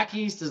 well, back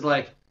east is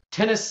like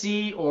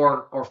Tennessee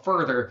or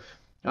further.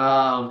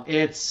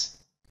 It's,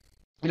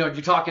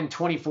 you're talking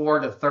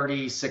 24 to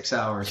 36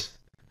 hours.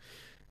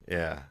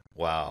 Yeah.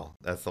 Wow.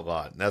 That's a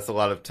lot. That's a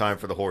lot of time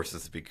for the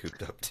horses to be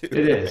cooped up too.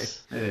 It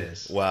is. It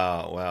is.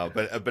 Wow.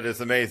 But it's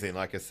amazing.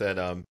 Like I said,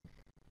 I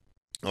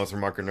was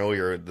remarking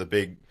earlier, the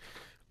big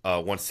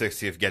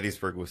 160th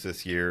Gettysburg was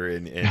this year,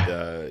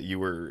 and you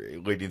were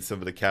leading some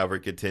of the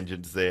cavalry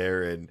contingents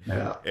there, and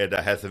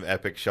had some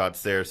epic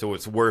shots there. So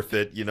it's worth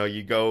it.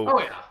 You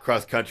go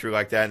cross country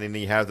like that, and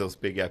then you have those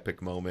big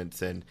epic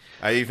moments. And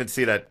I even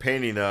see that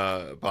painting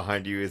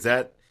behind you. Is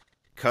that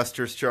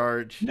Custer's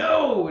Charge?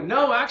 No,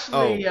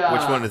 actually. Oh,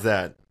 which one is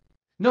that?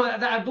 No,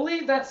 I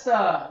believe that's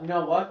you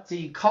know what? So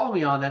you call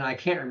me on that, and I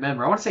can't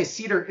remember. I want to say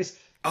Cedar.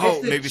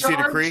 Oh, maybe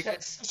Cedar Creek?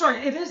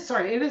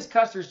 It is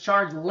Custer's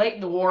Charge late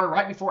in the war,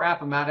 right before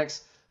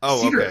Appomattox. Oh,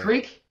 Cedar okay.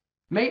 Creek?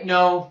 Mate,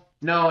 no,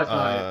 it's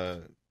not.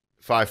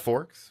 Five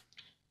Forks?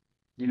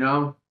 It's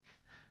a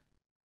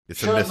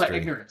mystery. My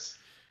ignorance.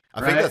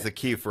 I think that's a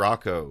Keith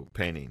Rocco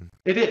painting.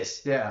 It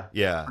is, yeah.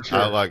 Yeah, for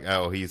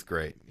sure. He's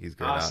great. He's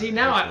great. See,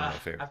 now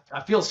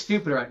I feel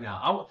stupid right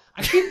now.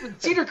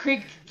 Cedar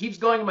Creek keeps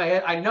going in my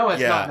head. I know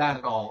it's not that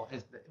at all.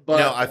 But,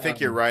 no, I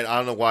think you're right. I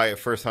don't know why at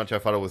first hunch I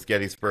thought it was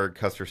Gettysburg,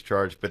 Custer's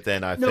Charge, but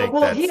then I think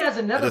he has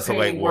another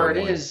painting where it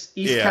is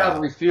East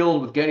Cavalry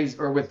Field with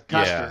with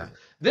Custer. Yeah.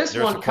 This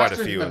There's one,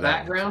 Custer's in the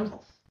background.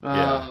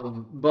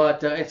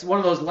 But it's one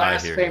of those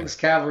last famous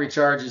cavalry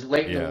charges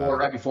late in the war,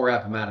 right before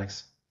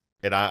Appomattox.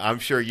 And I'm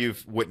sure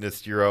you've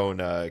witnessed your own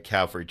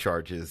cavalry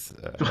charges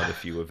at a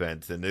few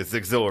events, and it's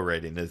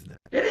exhilarating, isn't it?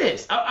 It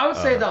is. I would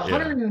say the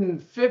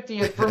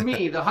 150th, for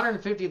me, the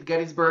 150th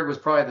Gettysburg was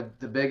probably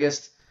the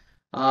biggest.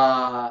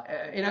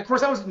 And of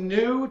course, I was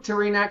new to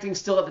reenacting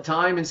still at the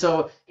time, and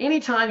so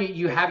anytime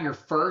you have your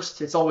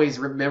first, it's always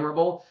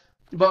memorable.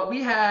 But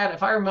we had,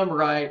 if I remember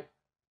right,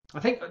 I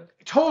think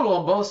total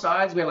on both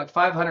sides, we had like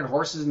 500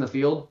 horses in the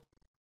field.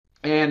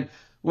 And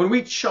when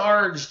we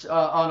charged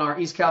on our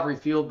East Cavalry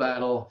Field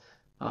battle,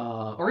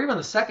 or even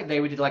the second day,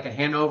 we did like a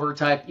Hanover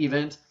type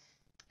event,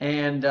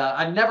 and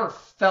I never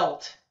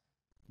felt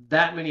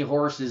that many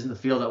horses in the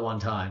field at one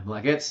time.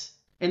 Like that's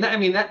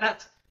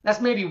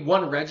maybe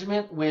one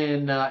regiment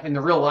when in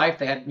the real life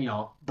they had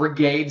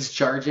brigades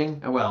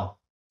charging. Well,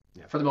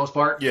 for the most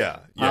part. Yeah.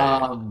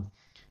 I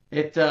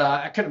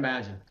couldn't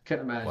imagine.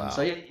 Wow.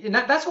 So and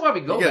that's why we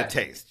go. You get a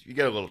taste. You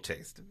get a little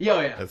taste.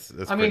 Yeah. That's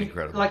pretty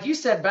incredible. Like you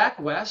said, back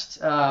west,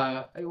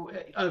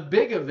 a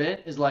big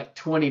event is like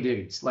 20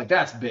 dudes. Like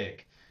that's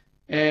big.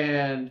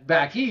 And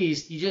back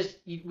east,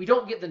 we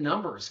don't get the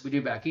numbers we do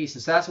back east,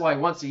 and so that's why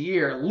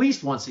at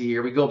least once a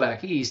year, we go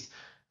back east,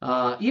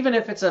 even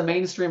if it's a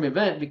mainstream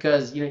event,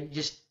 because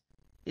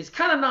it's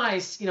kind of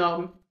nice,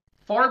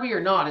 Farby or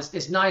not,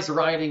 it's nice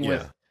riding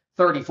with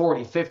 30,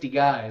 40, 50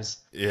 guys.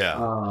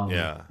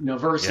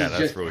 Versus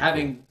just really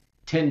having cool.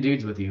 10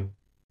 dudes with you.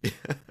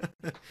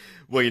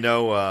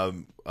 Well,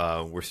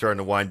 we're starting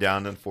to wind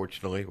down.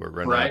 Unfortunately, we're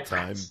running out of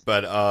time,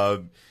 but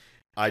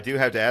I do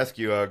have to ask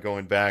you,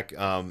 going back.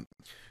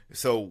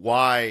 So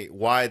why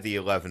the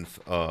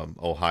 11th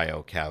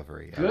Ohio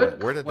Cavalry?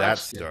 Where did that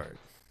start?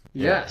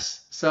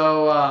 Yes.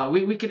 So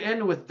we could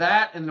end with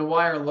that, and the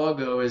wire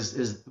logo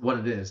is what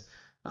it is.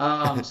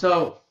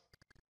 So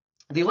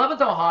the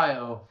 11th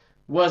Ohio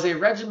was a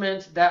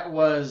regiment that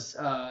was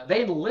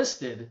they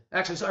enlisted.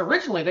 Actually, so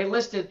originally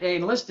they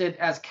enlisted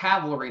as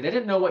cavalry. They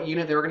didn't know what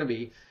unit they were going to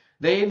be.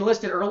 They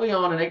enlisted early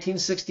on in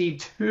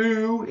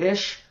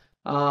 1862-ish.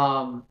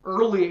 Early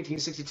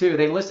 1862,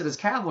 they enlisted as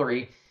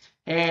cavalry,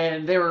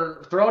 and they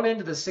were thrown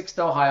into the 6th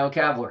Ohio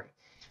Cavalry.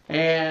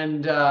 And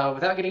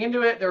without getting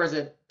into it, there was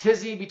a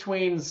tizzy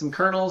between some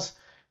colonels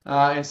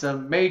and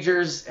some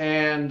majors,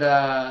 and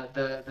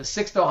the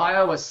 6th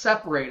Ohio was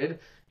separated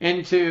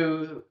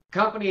into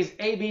companies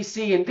A, B,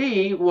 C, and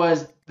D.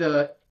 Was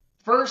the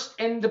first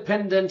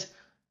independent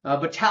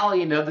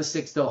battalion of the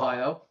 6th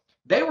Ohio.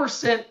 They were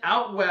sent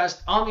out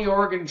west on the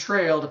Oregon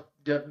Trail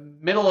to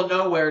middle of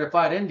nowhere to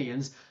fight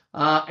Indians.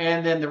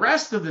 And then the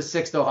rest of the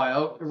 6th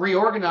Ohio,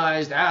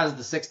 reorganized as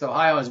the 6th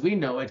Ohio as we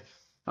know it,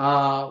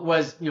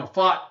 was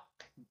fought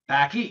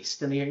back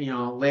east, and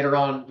later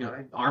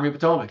on Army of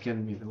Potomac,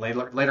 and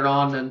later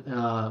on in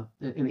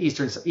the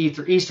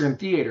Eastern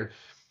Theater,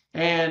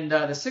 and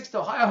the 6th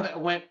Ohio that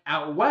went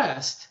out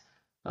west,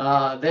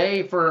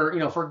 they for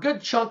a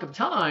good chunk of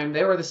time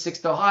they were the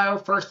 6th Ohio,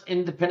 1st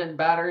Independent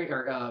Battery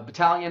or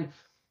Battalion.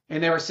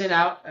 and they were sent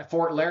out at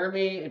Fort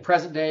Laramie in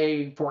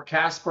present-day Fort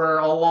Caspar,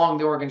 all along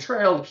the Oregon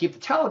Trail to keep the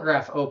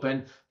telegraph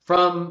open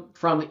from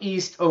the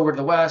east over to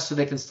the west, so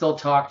they can still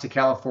talk to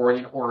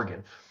California and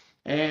Oregon.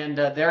 And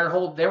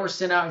they were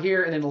sent out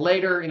here, and then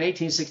later in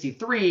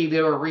 1863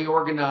 they were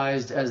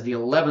reorganized as the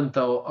 11th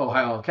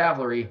Ohio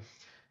Cavalry,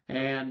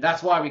 and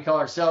that's why we call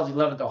ourselves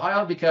 11th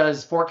Ohio,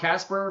 because Fort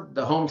Caspar,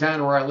 the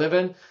hometown where I live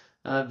in,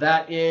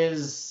 that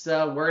is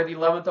where the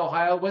 11th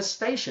Ohio was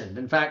stationed.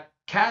 In fact,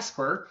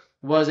 Caspar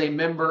was a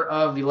member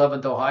of the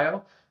 11th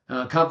Ohio,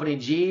 Company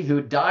G,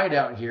 who died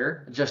out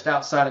here just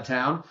outside of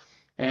town,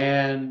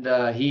 and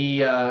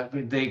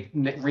they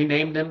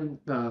renamed him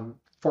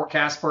Fort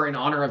Caspar in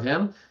honor of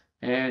him.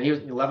 And he was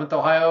the 11th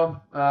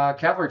Ohio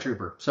Cavalry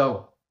Trooper.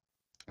 So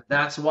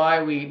that's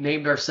why we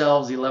named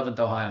ourselves the 11th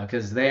Ohio,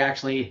 because they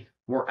actually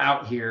were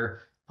out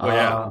here.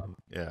 Got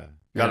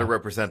to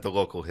represent the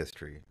local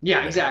history.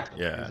 Yeah,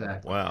 exactly. Yeah.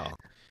 Exactly. Wow.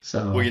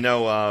 So,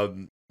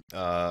 well,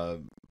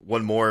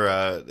 one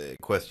more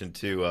question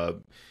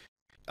too.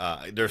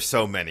 There's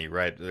so many,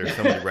 right? There's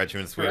so many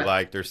regiments we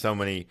like. There's so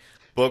many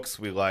books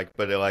we like.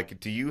 But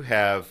do you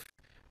have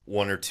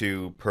one or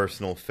two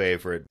personal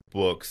favorite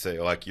books,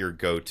 like your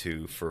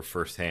go-to for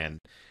firsthand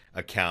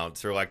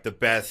accounts, or like the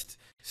best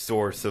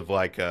source of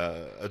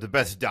the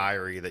best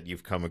diary that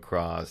you've come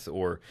across,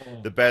 or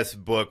the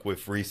best book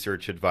with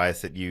research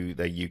advice that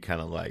you kind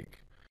of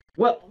like?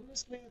 Well,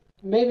 honestly,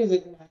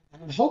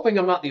 I'm hoping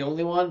I'm not the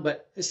only one,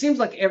 but it seems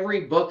like every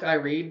book I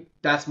read,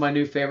 that's my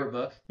new favorite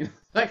book.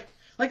 like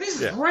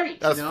this is great.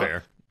 That's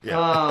fair. Yeah.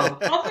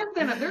 Other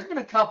than there's been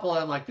a couple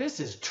I'm like, this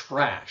is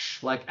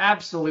trash, like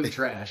absolute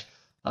trash.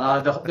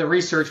 The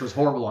research was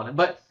horrible on it,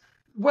 but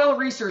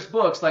well-researched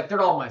books, like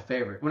they're all my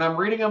favorite. When I'm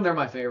reading them, they're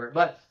my favorite.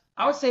 But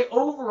I would say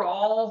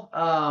overall,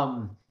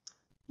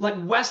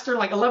 like Western,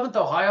 like 11th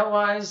Ohio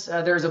wise,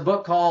 there's a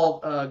book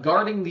called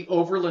Guarding the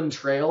Overland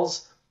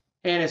Trails,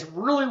 and it's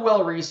really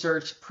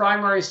well-researched,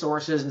 primary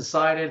sources and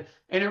cited,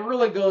 and it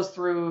really goes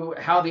through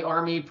how the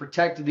Army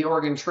protected the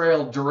Oregon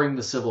Trail during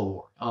the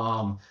Civil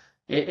War.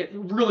 It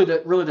really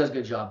does a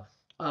good job.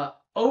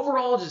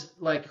 Overall, just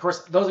like, of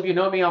course, those of you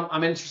know me,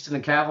 I'm interested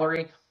in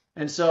cavalry.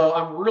 And so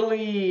I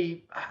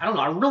really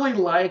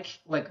like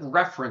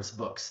reference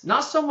books.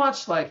 Not so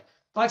much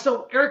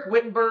so Eric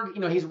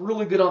Wittenberg, he's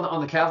really good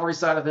on the cavalry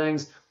side of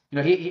things.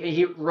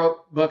 He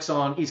wrote books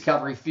on East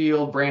Cavalry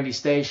Field, Brandy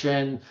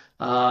Station.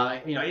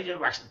 He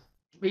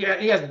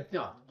has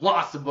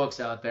lots of books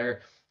out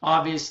there.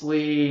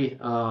 Obviously,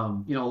 a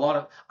lot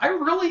of, I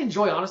really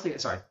enjoy, honestly,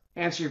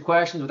 answer your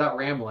questions without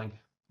rambling.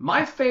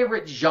 My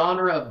favorite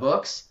genre of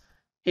books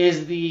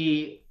is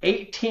the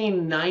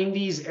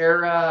 1890s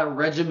era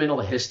regimental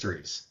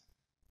histories,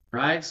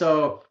 right?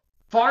 So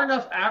far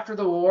enough after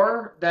the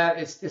war that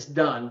it's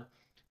done,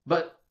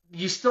 but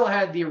you still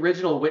had the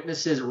original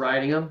witnesses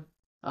writing them.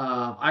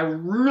 I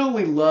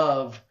really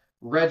love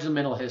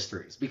regimental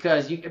histories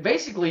because you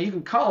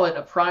can call it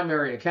a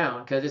primary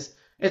account because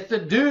it's the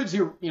dudes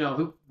who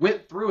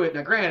went through it.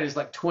 Now, granted, it's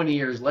like 20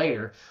 years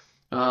later.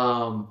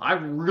 I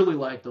really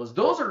like those.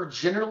 Those are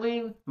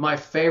generally my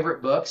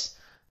favorite books,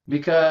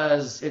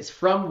 because it's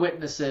from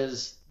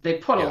witnesses. They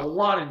put a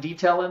lot of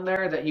detail in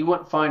there that you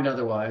wouldn't find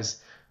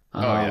otherwise.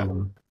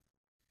 And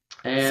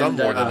some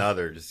more than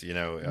others,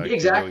 exactly.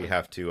 You really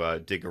have to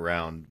dig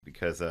around,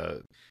 because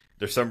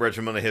there's some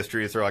regimental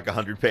histories that are like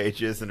 100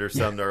 pages, and there's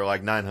some that are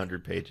like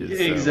 900 pages.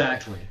 So,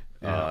 exactly.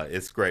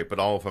 It's great, but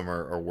all of them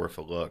are worth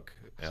a look.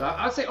 So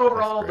I'd say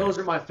overall, those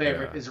are my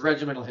favorite, is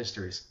regimental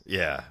histories.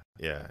 Yeah.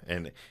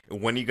 And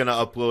when are you going to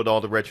upload all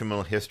the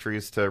regimental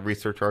histories to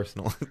Research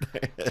Arsenal?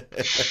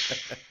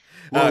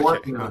 We're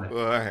working on it.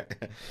 All right.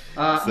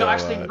 No,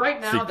 actually, right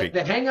now,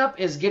 the hang-up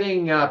is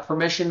getting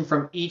permission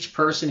from each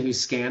person who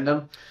scanned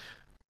them.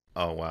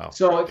 Oh, wow.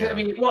 So,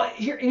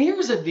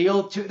 here's the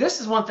deal, too.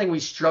 This is one thing we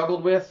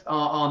struggled with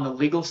on the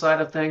legal side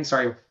of things.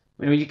 Sorry,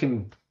 you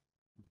can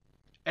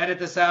edit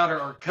this out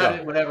or cut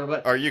it,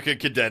 whatever. Or you can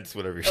condense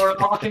whatever you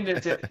or I'll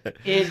condense it.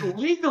 Is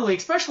legally,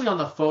 especially on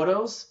the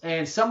photos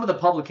and some of the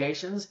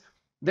publications,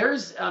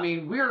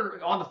 we're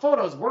on the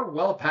photos, we're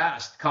well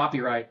past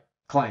copyright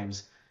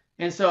claims.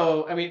 And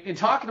so, in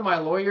talking to my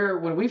lawyer,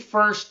 when we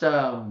first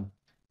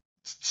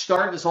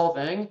started this whole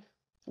thing,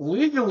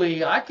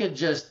 legally, I could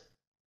just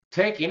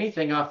take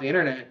anything off the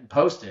internet and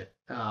post it.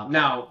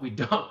 Now we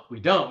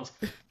don't,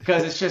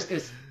 because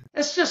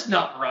it's just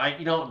not right.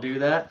 You don't do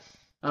that.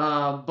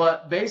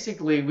 But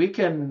basically, we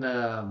can,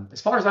 as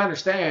far as I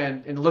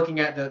understand, in looking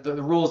at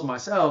the rules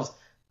myself,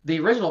 the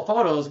original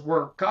photos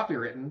were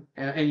copywritten,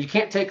 and you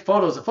can't take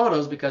photos of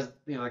photos because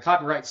the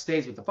copyright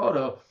stays with the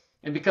photo,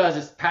 and because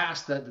it's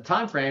past the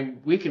time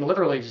frame, we can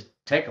literally just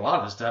take a lot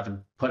of the stuff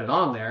and put it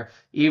on there,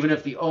 even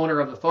if the owner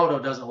of the photo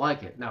doesn't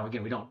like it. Now,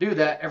 again, we don't do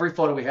that. Every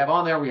photo we have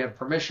on there, we have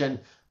permission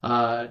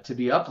to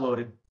be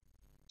uploaded,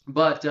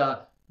 but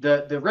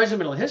the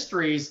regimental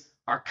histories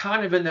are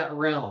kind of in that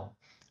realm.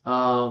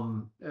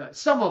 Some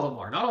of them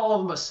are, not all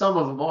of them, but some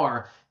of them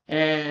are.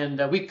 And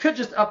we could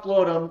just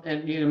upload them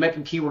and make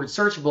them keyword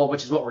searchable,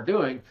 which is what we're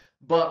doing.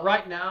 But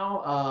right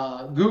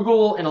now,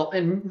 Google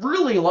and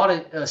really a lot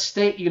of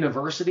state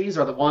universities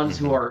are the ones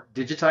who Hmm. are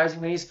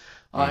digitizing these.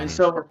 And Hmm.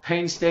 so we're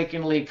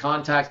painstakingly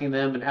contacting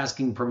them and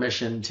asking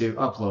permission to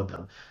upload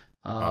them.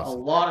 A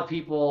Awesome. lot of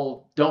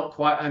people don't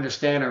quite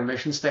understand our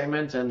mission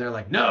statement, and they're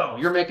like, "No,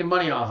 you're making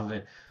money off of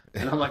it."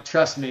 And I'm like,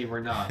 "Trust me,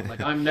 we're not.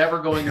 Like, I'm never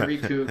going to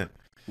recoup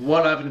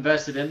what I've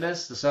invested in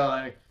this." So,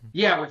 like,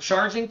 yeah, we're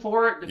charging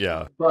for it,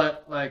 Yeah,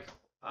 but like,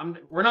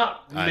 we're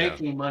not I know.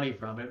 making money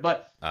from it.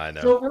 But I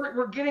know. so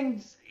we're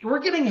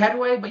getting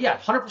headway. But yeah,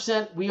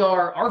 100%.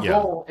 Our Yeah,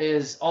 goal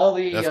is all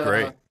the that's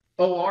great.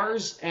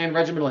 ORs and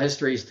regimental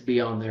histories to be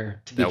on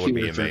there to be That would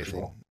be keyword amazing.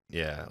 searchable.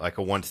 Yeah, like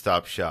a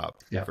one-stop shop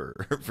Yeah. for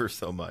for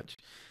so much.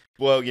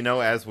 Well,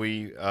 as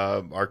we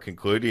are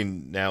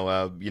concluding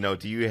now,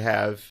 do you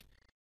have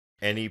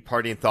any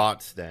parting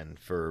thoughts then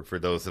for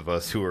those of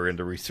us who are in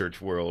the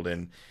research world,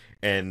 and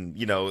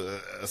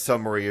a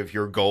summary of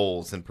your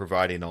goals in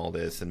providing all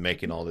this and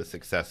making all this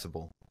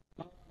accessible?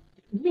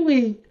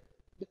 Really,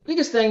 the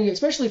biggest thing,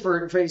 especially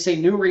for say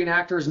new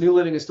reenactors, new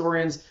living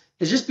historians,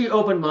 is just be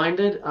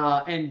open-minded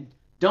and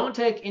don't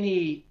take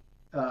any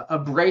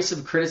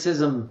abrasive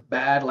criticism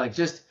bad. Like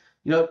just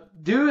do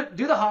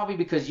the hobby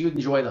because you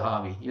enjoy the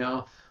hobby.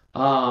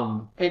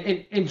 And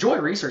enjoy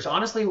research.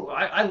 Honestly,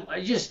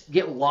 I just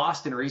get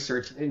lost in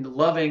research and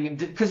loving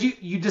because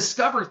you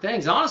discover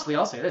things. And honestly,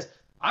 I'll say this: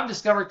 I've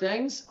discovered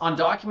things on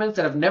documents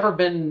that have never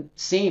been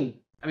seen.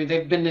 I mean,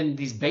 they've been in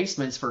these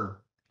basements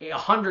for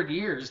 100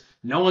 years.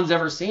 No one's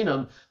ever seen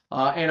them,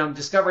 and I'm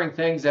discovering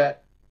things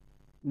that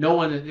no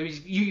one.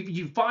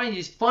 You find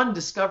it's fun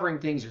discovering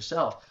things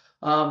yourself.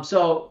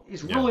 So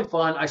it's Yeah. really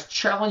fun. I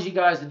challenge you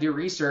guys to do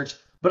research,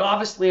 but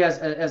obviously,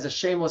 as a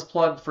shameless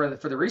plug for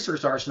the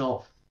research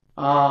arsenal,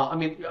 I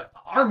mean,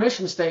 our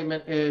mission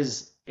statement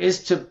is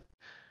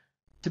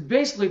to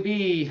basically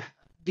be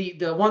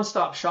the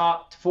one-stop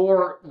shop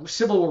for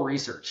Civil War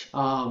research,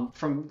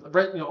 from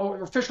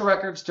official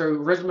records to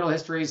regimental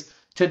histories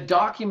to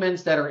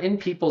documents that are in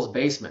people's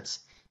basements.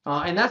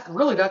 And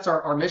that's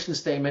our mission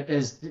statement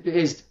is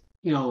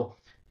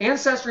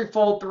Ancestry,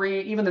 Fold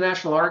 3, even the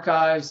National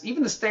Archives,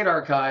 even the state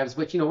archives,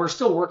 which we're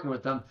still working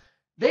with them.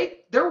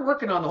 They're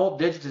working on the whole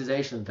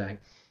digitization thing.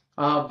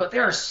 But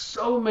there are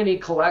so many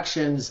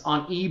collections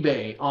on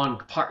eBay,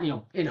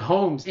 in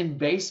homes, in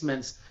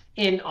basements,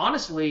 in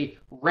honestly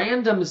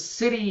random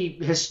city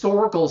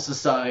historical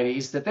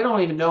societies that they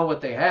don't even know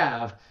what they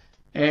have.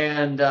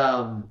 And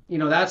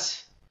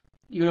that's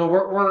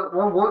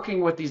we're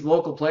working with these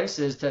local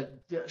places to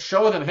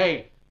show them,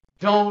 hey,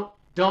 don't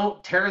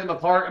tear them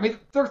apart. I mean,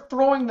 they're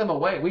throwing them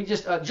away. We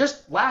just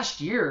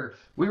last year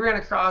we ran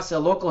across a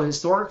local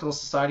historical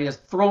society that's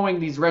throwing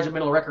these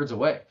regimental records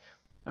away.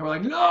 And we're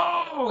like,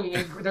 no!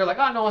 They're like,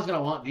 oh, no one's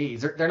gonna want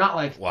these. They're not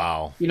like,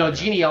 Wow. Yeah.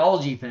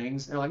 genealogy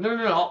things. And they're like, no,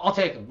 no, no, I'll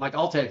take them. Like,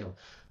 I'll take them.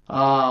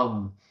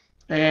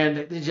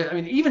 And I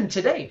mean, even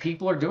today,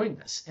 people are doing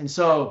this. And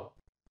so,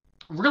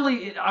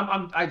 really,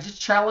 I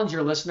just challenge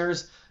your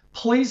listeners.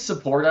 Please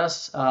support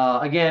us.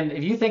 Again,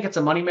 if you think it's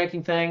a money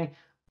making thing,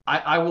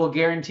 I will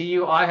guarantee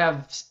you,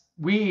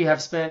 we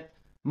have spent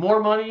more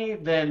money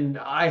than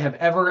I have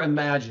ever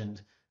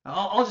imagined.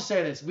 I'll just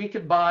say this: we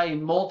could buy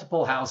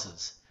multiple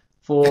houses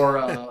for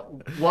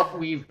what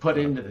we've put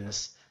into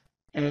this.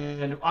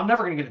 And I'm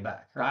never going to get it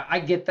back. Right? I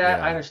get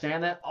that. I Yeah.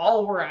 understand that.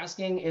 All we're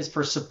asking is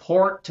for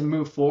support to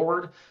move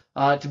forward,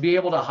 to be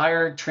able to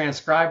hire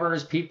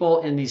transcribers,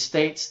 people in these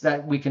states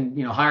that we can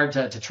hire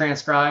to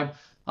transcribe.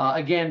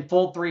 Again,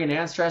 Fold 3 and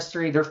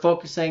Ancestry, they're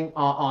focusing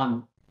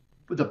on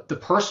the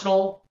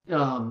personal,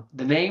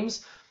 the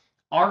names.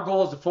 Our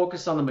goal is to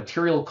focus on the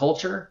material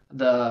culture,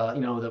 the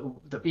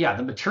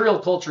material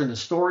culture and the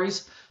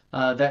stories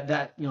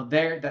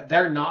that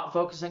they're not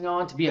focusing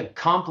on, to be a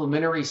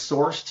complementary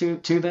source to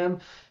them.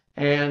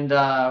 And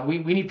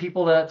we need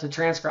people to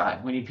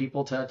transcribe. We need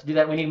people to do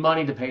that. We need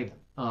money to pay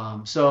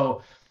them.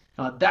 So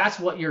that's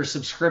what your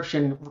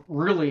subscription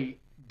really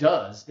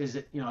does. Is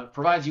it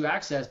provides you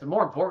access, but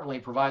more importantly,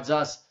 it provides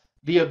us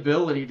the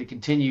ability to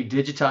continue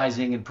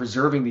digitizing and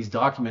preserving these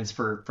documents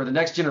for the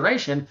next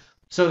generation,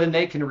 so then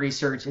they can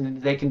research and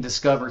they can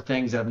discover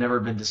things that have never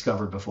been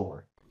discovered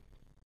before.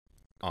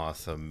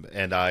 Awesome.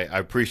 And I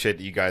appreciate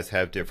that you guys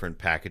have different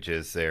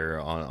packages there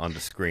on the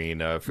screen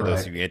for those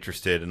Right. of you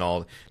interested and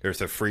all.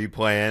 There's a free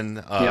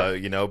plan,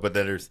 Yep. but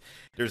then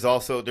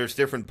there's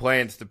different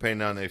plans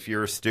depending on if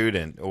you're a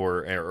student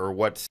or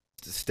what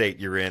state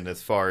you're in,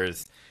 as far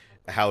as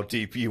how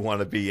deep you want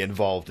to be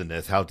involved in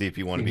this, how deep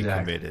you want to be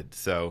Exactly. committed.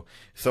 So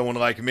someone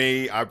like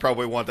me, I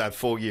probably want that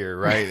full year,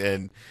 right?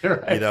 And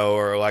Right.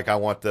 or like I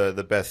want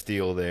the best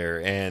deal there,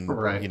 and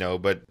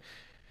Right. but.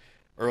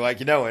 Or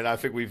and I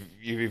think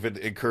you've even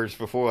encouraged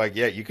before, like,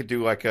 yeah, you could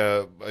do like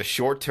a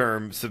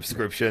short-term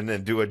subscription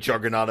and do a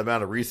juggernaut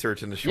amount of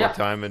research in a short Yeah.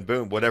 time, and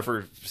boom,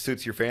 whatever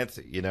suits your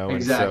fancy, And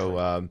Exactly.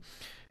 so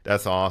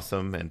that's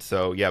awesome. And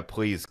so, yeah,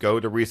 please go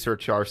to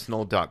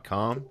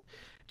researcharsenal.com,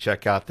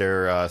 check out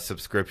their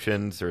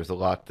subscriptions. There's a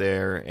lot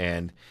there,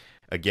 and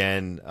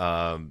again,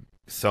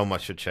 so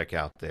much to check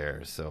out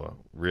there. So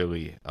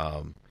really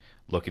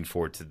looking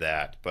forward to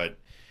that. But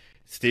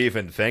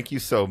Stephen, thank you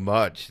so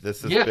much.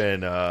 This has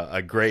been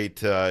a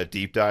great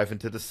deep dive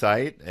into the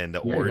site and the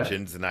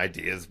origins and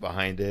ideas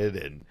behind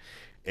it,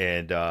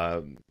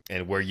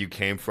 and where you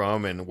came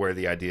from and where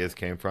the ideas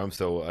came from.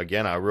 So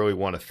again, I really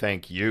want to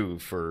thank you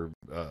for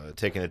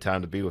taking the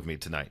time to be with me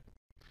tonight.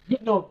 Yeah,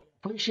 no,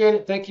 appreciate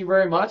it. Thank you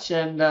very much,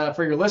 and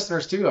for your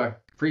listeners too. I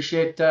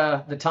appreciate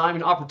the time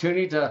and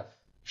opportunity to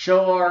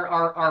show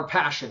our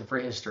passion for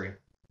history.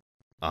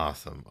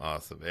 Awesome.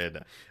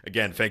 And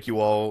again, thank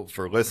you all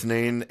for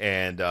listening.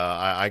 And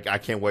I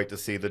can't wait to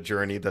see the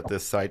journey that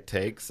this site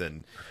takes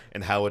and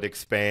how it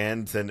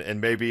expands. And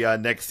maybe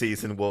next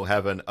season we'll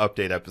have an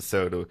update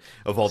episode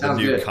of all the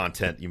new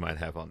content you might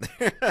have on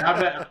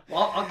there.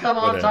 I'll come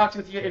on and talk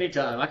with you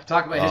anytime. I can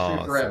talk about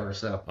history forever.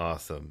 So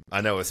awesome. I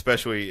know,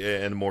 especially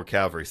in more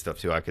cavalry stuff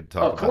too. I could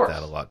talk about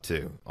that a lot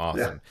too. Awesome.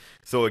 Yeah.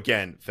 So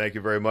again, thank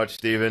you very much,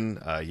 Stephen.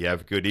 You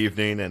have a good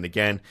evening. And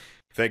again,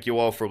 thank you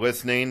all for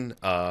listening.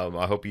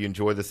 I hope you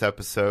enjoyed this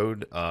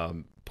episode.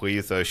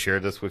 Please share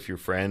this with your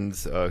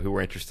friends who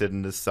are interested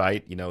in this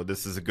site. You know,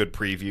 this is a good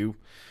preview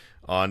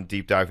on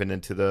deep diving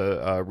into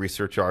the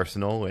research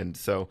arsenal. And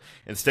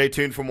stay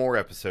tuned for more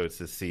episodes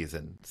this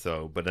season.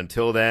 But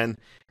until then,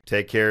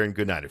 take care and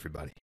good night,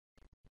 everybody.